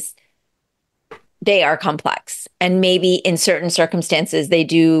because they are complex and maybe in certain circumstances they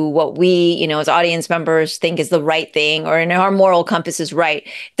do what we, as audience members think is the right thing, or in our moral compass is right,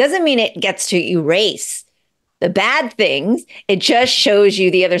 doesn't mean it gets to erase the bad things. It just shows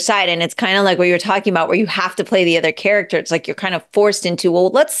you the other side. And it's kind of like what you're talking about, where you have to play the other character. It's like you're kind of forced into, well,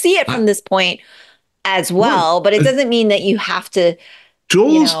 let's see it from this point as well. But it doesn't mean that you have to,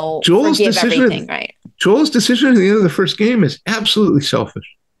 Joel's forgive decision, everything, right? Joel's decision at the end of the first game is absolutely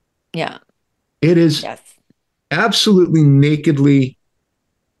selfish. Yeah. It is absolutely nakedly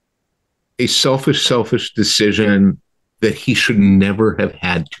a selfish decision that he should never have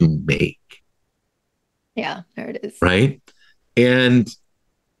had to make. Yeah, there it is. Right. And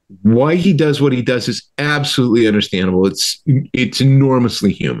why he does what he does is absolutely understandable. It's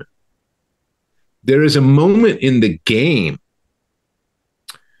enormously human. There is a moment in the game.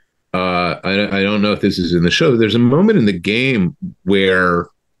 I don't know if this is in the show. There's a moment in the game where,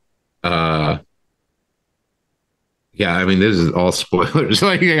 yeah, I mean, this is all spoilers.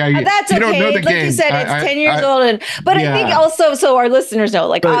 Like, that's okay. Don't know the like game. You said, it's 10 years old. But I think also, so our listeners know,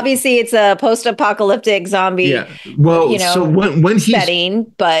 like, obviously it's a post-apocalyptic zombie, so when he's setting,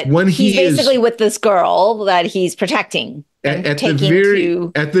 but he's basically with this girl that he's protecting. At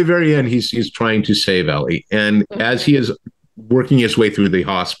the very end, he's trying to save Ellie. And as he is working his way through the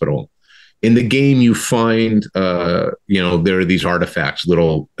hospital, in the game, you find, there are these artifacts,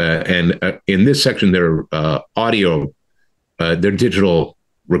 and in this section, they're audio, they're digital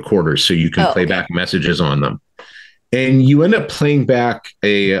recorders, so you can play back messages on them. And you end up playing back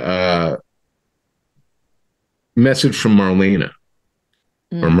a message from Marlene,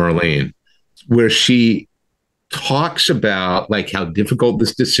 where she talks about like how difficult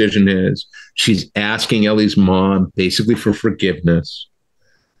this decision is. She's asking Ellie's mom basically for forgiveness.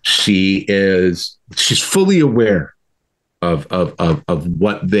 She's fully aware of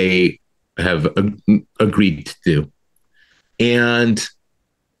what they have agreed to do. And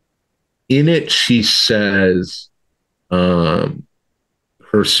in it, she says her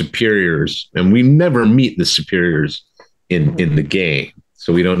superiors, and we never meet the superiors in the game,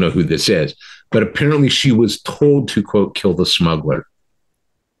 so we don't know who this is. But apparently she was told to, quote, kill the smuggler.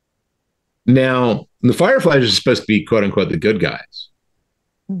 Now, the Fireflies are supposed to be, quote unquote, the good guys.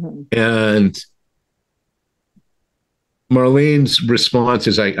 And Marlene's response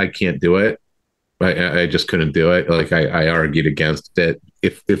is, I can't do it. I just couldn't do it. Like I argued against it,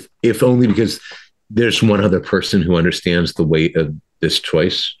 if only because there's one other person who understands the weight of this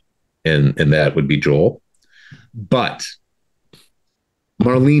choice, and that would be Joel. But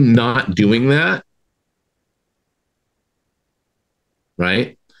Marlene not doing that,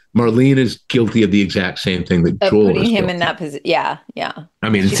 right? Marlene is guilty of the exact same thing that Joel is. Putting him in that position. Yeah. I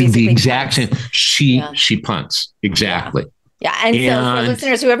mean, it's the exact same. She punts. Exactly. Yeah. And so for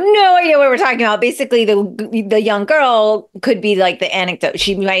listeners who have no idea what we're talking about, basically the young girl could be like the anecdote.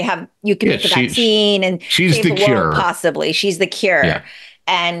 She might have, you can make the vaccine and she's the cure. Possibly. She's the cure. Yeah.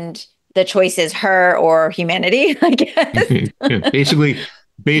 And the choice is her or humanity, I guess.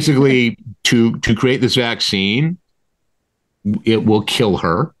 Basically to create this vaccine, it will kill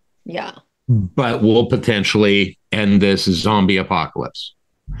her. Yeah. But will potentially end this zombie apocalypse.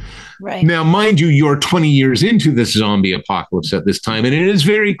 Right. Now, mind you, you're 20 years into this zombie apocalypse at this time, and it is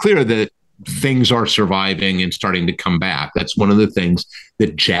very clear that things are surviving and starting to come back. That's one of the things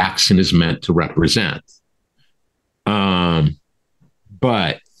that Jackson is meant to represent.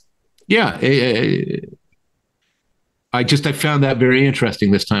 But yeah, I found that very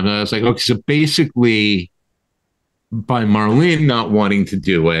interesting this time. I was like, okay, so basically, by Marlene not wanting to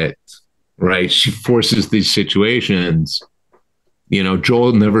do it, right, she forces these situations.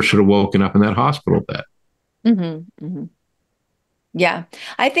 Joel never should have woken up in that hospital bed. Mm-hmm, mm-hmm. Yeah,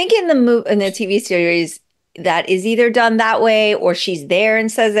 I think in the TV series that is either done that way or she's there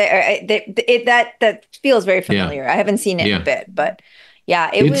and says it. That feels very familiar. I haven't seen it in a bit, but yeah,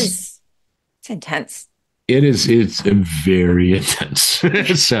 it's intense. It's very intense.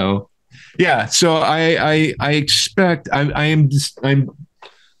 So yeah, so I expect I am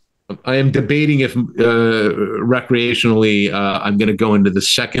debating if recreationally I'm going to go into the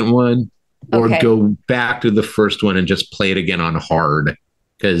second one or go back to the first one and just play it again on hard,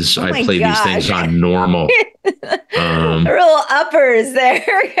 because I play these things on normal. Real uppers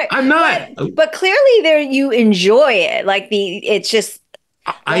there. I'm not, but clearly there you enjoy it. Like it's just.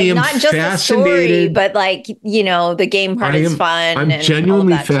 I am not just the story, but the game part is fun. I'm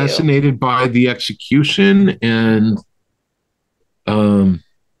genuinely fascinated by the execution, and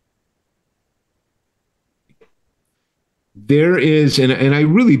there is, and I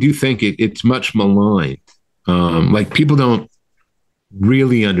really do think it's much maligned. Like, people don't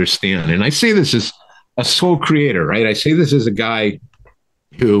really understand. And I say this as a sole creator, right? I say this as a guy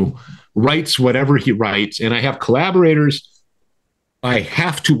who writes whatever he writes, and I have collaborators I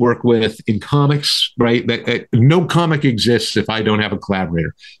have to work with in comics, right? No comic exists if I don't have a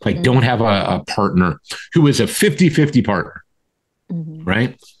collaborator. If I don't have a partner who is a 50-50 partner,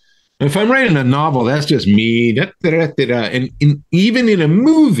 right? If I'm writing a novel, that's just me. And even in a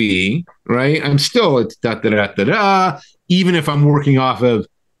movie, right, I'm still even if I'm working off of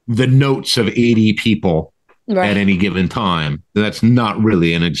the notes of 80 people at any given time. That's not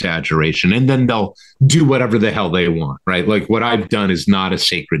really an exaggeration. And then they'll do whatever the hell they want, right? Like, what I've done is not a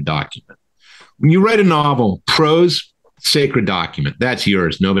sacred document. When you write a novel, prose, sacred document. That's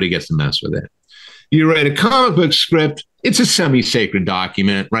yours. Nobody gets to mess with it. You write a comic book script, it's a semi-sacred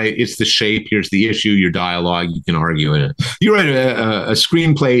document, right? It's the shape. Here's the issue, your dialogue. You can argue in it. You write a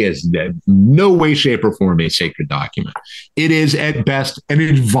screenplay is no way, shape, or form a sacred document. It is at best an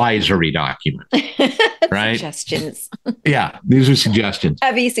advisory document, right? Suggestions. Yeah, these are suggestions.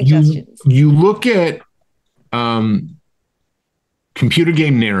 Heavy suggestions. You look at computer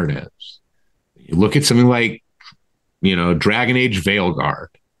game narratives. You look at something like, Dragon Age Veilguard.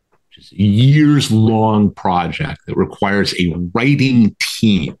 Years-long project that requires a writing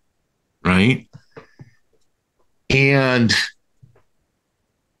team, right? And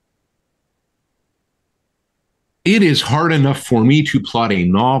it is hard enough for me to plot a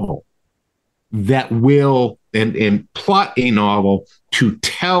novel that will and plot a novel to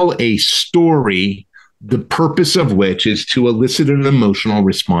tell a story, the purpose of which is to elicit an emotional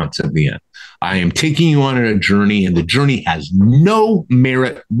response at the end. I am taking you on a journey, and the journey has no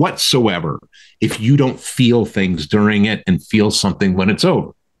merit whatsoever if you don't feel things during it and feel something when it's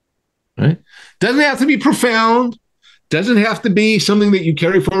over. Right? Doesn't have to be profound. Doesn't have to be something that you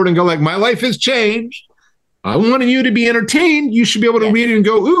carry forward and go like, my life has changed. I wanted you to be entertained. You should be able to read it and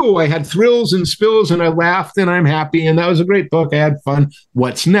go, ooh, I had thrills and spills and I laughed and I'm happy. And that was a great book. I had fun.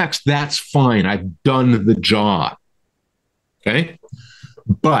 What's next? That's fine. I've done the job. Okay.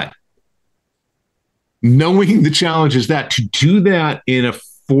 But knowing the challenge is that to do that in a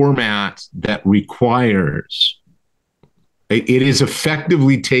format that requires, it is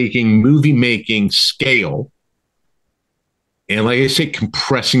effectively taking movie making scale and, like I say,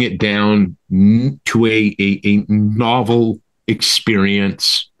 compressing it down to a novel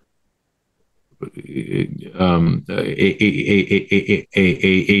experience, a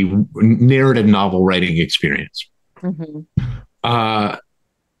narrative novel writing experience. That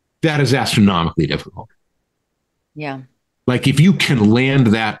is astronomically difficult. Yeah. Like, if you can land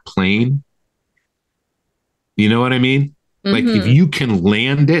that plane, you know what I mean? Like, if you can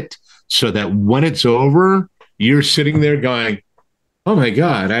land it so that when it's over, you're sitting there going, oh my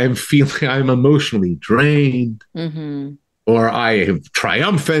God, I'm emotionally drained, or I am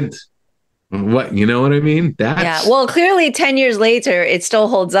triumphant. What, you know what I mean? Well, clearly 10 years later, it still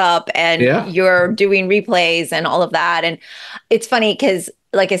holds up, and you're doing replays and all of that. And it's funny because,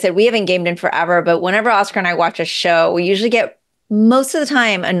 like I said, we haven't gamed in forever, but whenever Oscar and I watch a show, we usually get most of the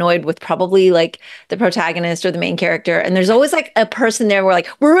time annoyed with probably like the protagonist or the main character. And there's always like a person there where like,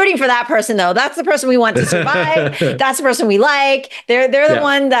 we're rooting for that person though. That's the person we want to survive. That's the person we like. They're the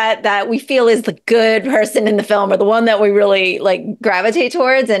one that we feel is the good person in the film, or the one that we really like gravitate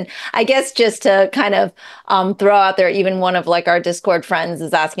towards. And I guess just to kind of throw out there, even one of like our Discord friends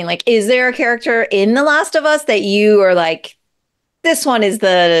is asking like, is there a character in The Last of Us that you are like, this one is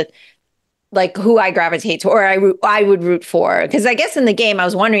the like who I gravitate to, or I would root for? Because I guess in the game, I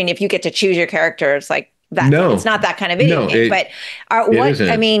was wondering if you get to choose your characters like that. No, it's not that kind of video game. But isn't.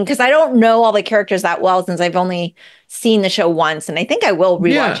 I mean, because I don't know all the characters that well since I've only seen the show once, and I think I will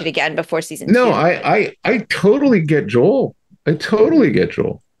rewatch it again before season 2. No, I totally get Joel. I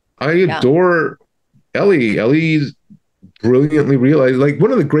adore Ellie. Ellie's brilliantly realized. Like,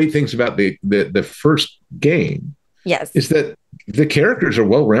 one of the great things about the first game, is that the characters are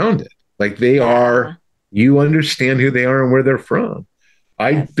well rounded. Like, they are, you understand who they are and where they're from.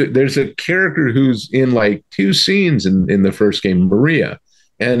 There's a character who's in like 2 scenes in the first game, Maria,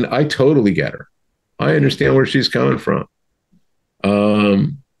 and I totally get her. I understand where she's coming from.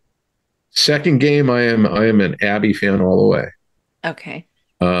 Second game, I am an Abby fan all the way. Okay.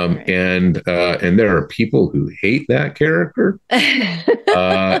 And there are people who hate that character,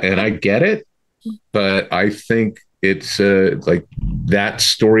 and I get it, but I think it's like that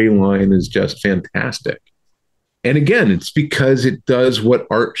storyline is just fantastic. And again, it's because it does what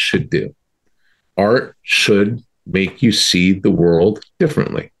art should do. Art should make you see the world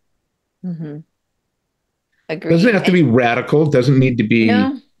differently. Mm-hmm. Agreed. Doesn't have to be radical. Doesn't need to be,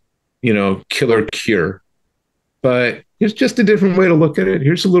 kill or cure. But it's just a different way to look at it.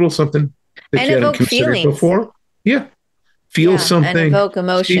 Here's a little something that you hadn't considered before. Yeah. Feel something. And evoke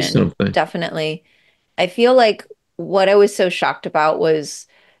emotion. See something. Definitely. I feel like what I was so shocked about was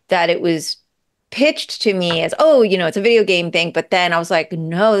that it was pitched to me as, it's a video game thing. But then I was like,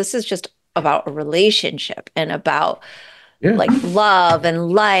 no, this is just about a relationship and about like love and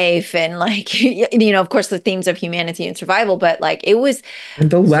life and like, of course, the themes of humanity and survival. But like, it was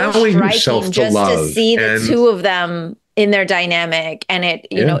and allowing yourself to just love to see the two of them in their dynamic. And it,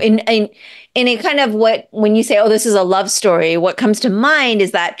 in it kind of when you say, oh, this is a love story, what comes to mind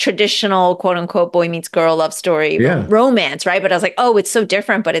is that traditional quote unquote boy meets girl love story romance, right? But I was like, oh, it's so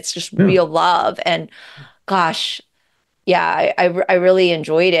different, but it's just real love. And gosh, I really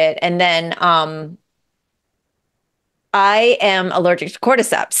enjoyed it. And then I am allergic to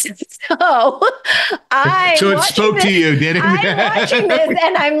cordyceps. So it spoke to you, did it? I'm watching this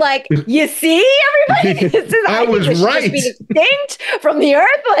and I'm like, you see, everybody? I was right. Be extinct from the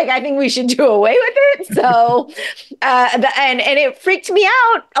earth. Like, I think we should do away with it. So, and it freaked me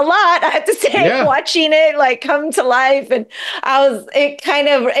out a lot, I have to say, watching it like come to life. And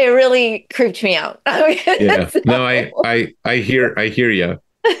it really creeped me out. No, I hear you.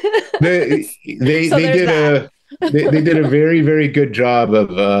 They did a very, very good job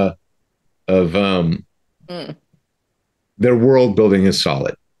of their world building is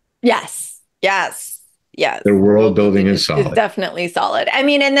solid. Yes. Their world building is solid. It's definitely solid. I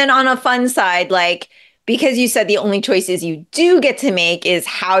mean, and then on a fun side, like, because you said the only choices you do get to make is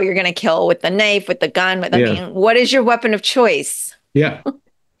how you're going to kill, with the knife, with the gun. I mean, what is your weapon of choice? Yeah.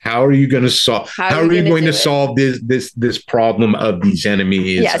 How are you going to solve? How are you going to solve this problem of these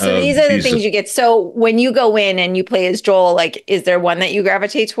enemies? Yeah, so these are the things you get. So when you go in and you play as Joel, like, is there one that you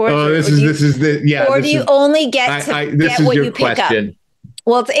gravitate towards? Oh, this is the Or do you only get to get what you pick up?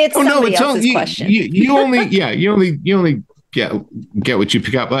 Well, it's somebody else's question. You only get what you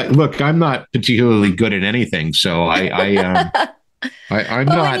pick up. Look, I'm not particularly good at anything, so I'm not.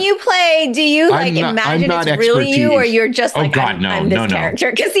 When you play, do you imagine it's really you, or you're just like, I'm this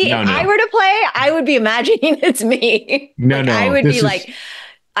character? Because if I were to play, I would be imagining it's me. I would be like,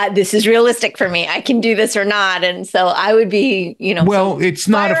 this is realistic for me. I can do this or not, and so I would be, Well, it's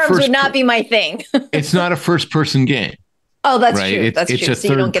not a first. Would not be my thing. It's not a first-person game. Oh, that's true. That's it's true. a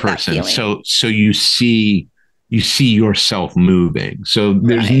third person. So you see yourself moving. So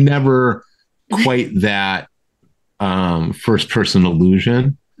there's never quite that first person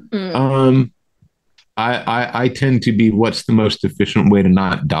illusion. I tend to be, what's the most efficient way to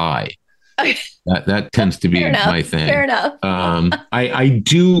not die? Okay. That tends to be my thing. Fair enough. I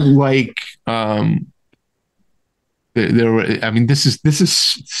do like this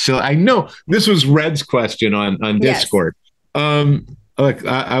is so I know this was Red's question on Discord. Look,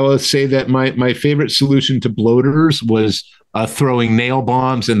 I will say that my favorite solution to bloaters was throwing nail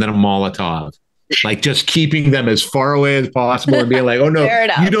bombs and then a Molotov. Like, just keeping them as far away as possible and being like, oh no,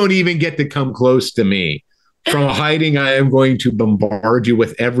 you don't even get to come close to me. From hiding, I am going to bombard you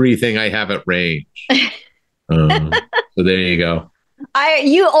with everything I have at range. So So there you go.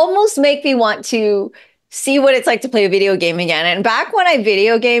 You almost make me want to see what it's like to play a video game again. And back when I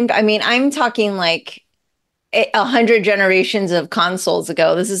video gamed, I mean, I'm talking like 100 generations of consoles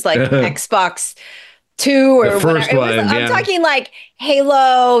ago. This is like Xbox 2 or the first whatever. One, I'm talking like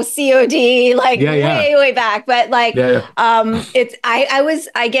Halo, COD, like way back. But like,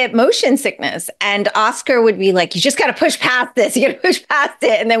 I get motion sickness, and Oscar would be like, "You just got to push past this. You got to push past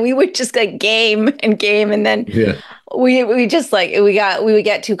it," and then we would just like game, and then we just like we would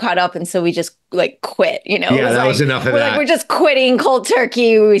get too caught up, and so we just like quit. You know, that was enough of that. Like, we're just quitting cold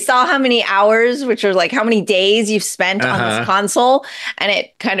turkey. We saw how many hours, which are like how many days you've spent on this console, and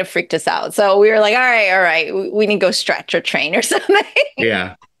it kind of freaked us out. So we were like, all right, we need to go stretch or train or something.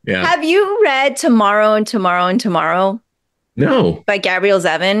 Yeah. Have you read Tomorrow and Tomorrow and Tomorrow? No. By Gabrielle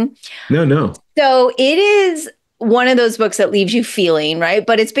Zevin? No. So it is one of those books that leaves you feeling, right?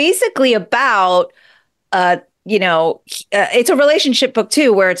 But it's basically about, it's a relationship book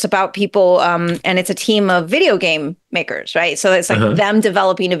too, where it's about people, and it's a team of video game makers, right? So it's like them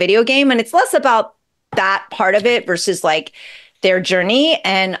developing a video game, and it's less about that part of it versus like their journey.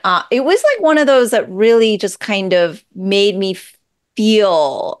 And it was like one of those that really just kind of made me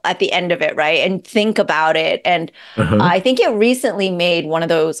feel at the end of it, right? And think about it. And I think it recently made one of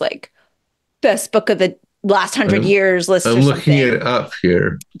those like best book of the last 100 years lists. I'm looking it up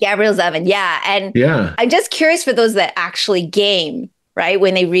here. Gabrielle Zevin. Yeah. And I'm just curious for those that actually game, right?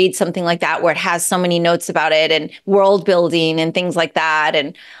 When they read something like that, where it has so many notes about it and world building and things like that.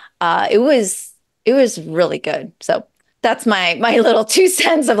 And it was really good. So that's my little 2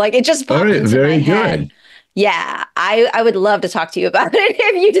 cents of like, it just popped into my head. Yeah, I would love to talk to you about it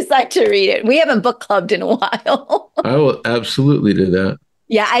if you decide to read it. We haven't book clubbed in a while. I will absolutely do that.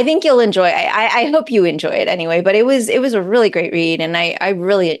 Yeah, I think you'll enjoy it. I hope you enjoy it anyway. But it was a really great read, and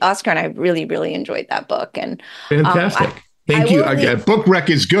Oscar and I really enjoyed that book. And fantastic. Thank you. Book rec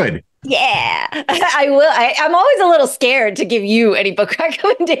is good. Yeah, I will. I'm always a little scared to give you any book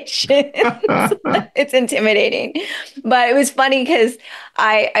recommendations. It's intimidating, but it was funny because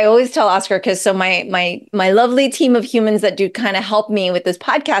I always tell Oscar, because so my lovely team of humans that do kind of help me with this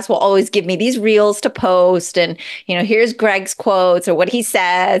podcast will always give me these reels to post, and here's Greg's quotes or what he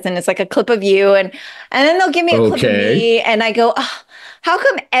says, and it's like a clip of you, and then they'll give me a clip of me, and I go, oh, how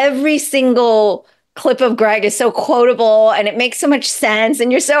come every single clip of Greg is so quotable and it makes so much sense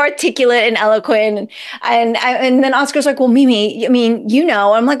and you're so articulate and eloquent, and then Oscar's like, well, Mimi, I mean,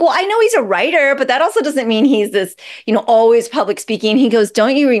 I'm like, well, I know he's a writer, but that also doesn't mean he's this always public speaking. He goes,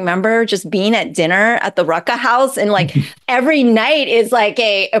 don't you remember just being at dinner at the Rucka house, and like every night is like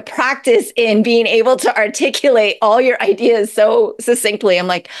a practice in being able to articulate all your ideas so succinctly. I'm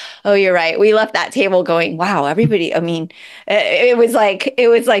like, oh, you're right. We left that table going, wow, everybody. I mean, it was like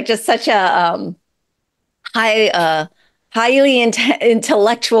just such a highly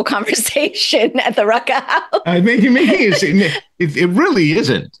intellectual conversation at the Rucka house. I think it really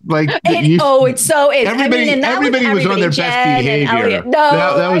isn't. Like it's so. Everybody was on their best behavior.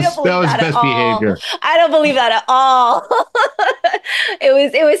 No, that was best behavior. I don't believe that at all.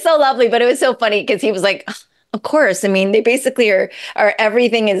 It was so lovely, but it was so funny because he was like, of course. I mean, they basically are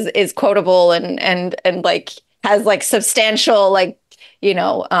everything is quotable and like has like substantial like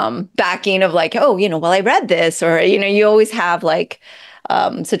backing of like, oh, well, I read this, or, you always have like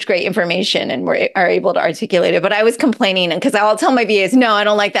such great information and are able to articulate it. But I was complaining because I'll tell my VAs, no, I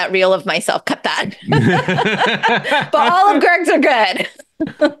don't like that reel of myself. Cut that. But all of Greg's are good.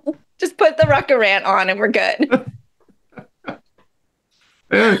 Just put the Rucka rant on and we're good.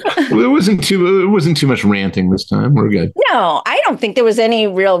 Well, it wasn't too much ranting this time. We're good. No, I don't think there was any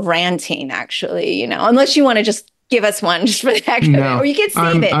real ranting, actually, unless you want to just give us one just for the heck of it. Or you can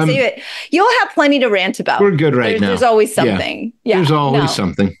save it. You'll have plenty to rant about. We're good now. There's always something. Yeah. There's always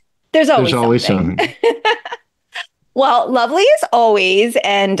something. There's always something. Well, lovely as always.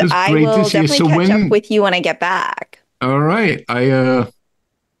 And I will definitely catch up with you when I get back. All right. I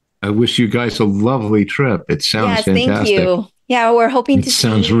wish you guys a lovely trip. It sounds fantastic. Thank you. Yeah, we're hoping to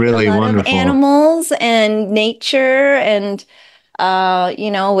see really a lot wonderful. Of animals and nature and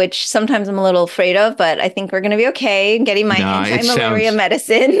which sometimes I'm a little afraid of, but I think we're going to be okay getting my anti-malaria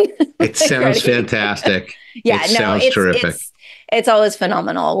medicine. It sounds fantastic. Yeah, sounds terrific. It's always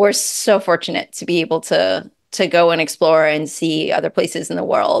phenomenal. We're so fortunate to be able to go and explore and see other places in the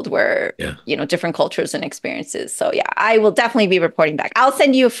world where, different cultures and experiences. So yeah, I will definitely be reporting back. I'll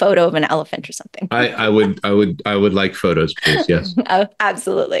send you a photo of an elephant or something. I would like photos, please. Yes. Oh,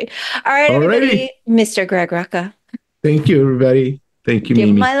 absolutely. All right, everybody. Mr. Greg Rucka. Thank you, everybody. Thank you,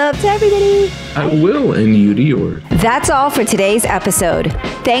 Mimi. Give my love to everybody. I will, and you to yours. That's all for today's episode.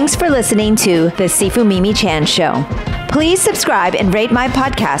 Thanks for listening to the Sifu Mimi Chan Show. Please subscribe and rate my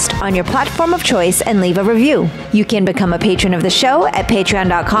podcast on your platform of choice and leave a review. You can become a patron of the show at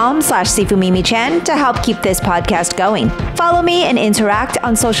patreon.com/sifumimi-chan to help keep this podcast going. Follow me and interact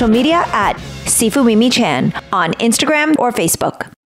on social media at Sifumimi-chan on Instagram or Facebook.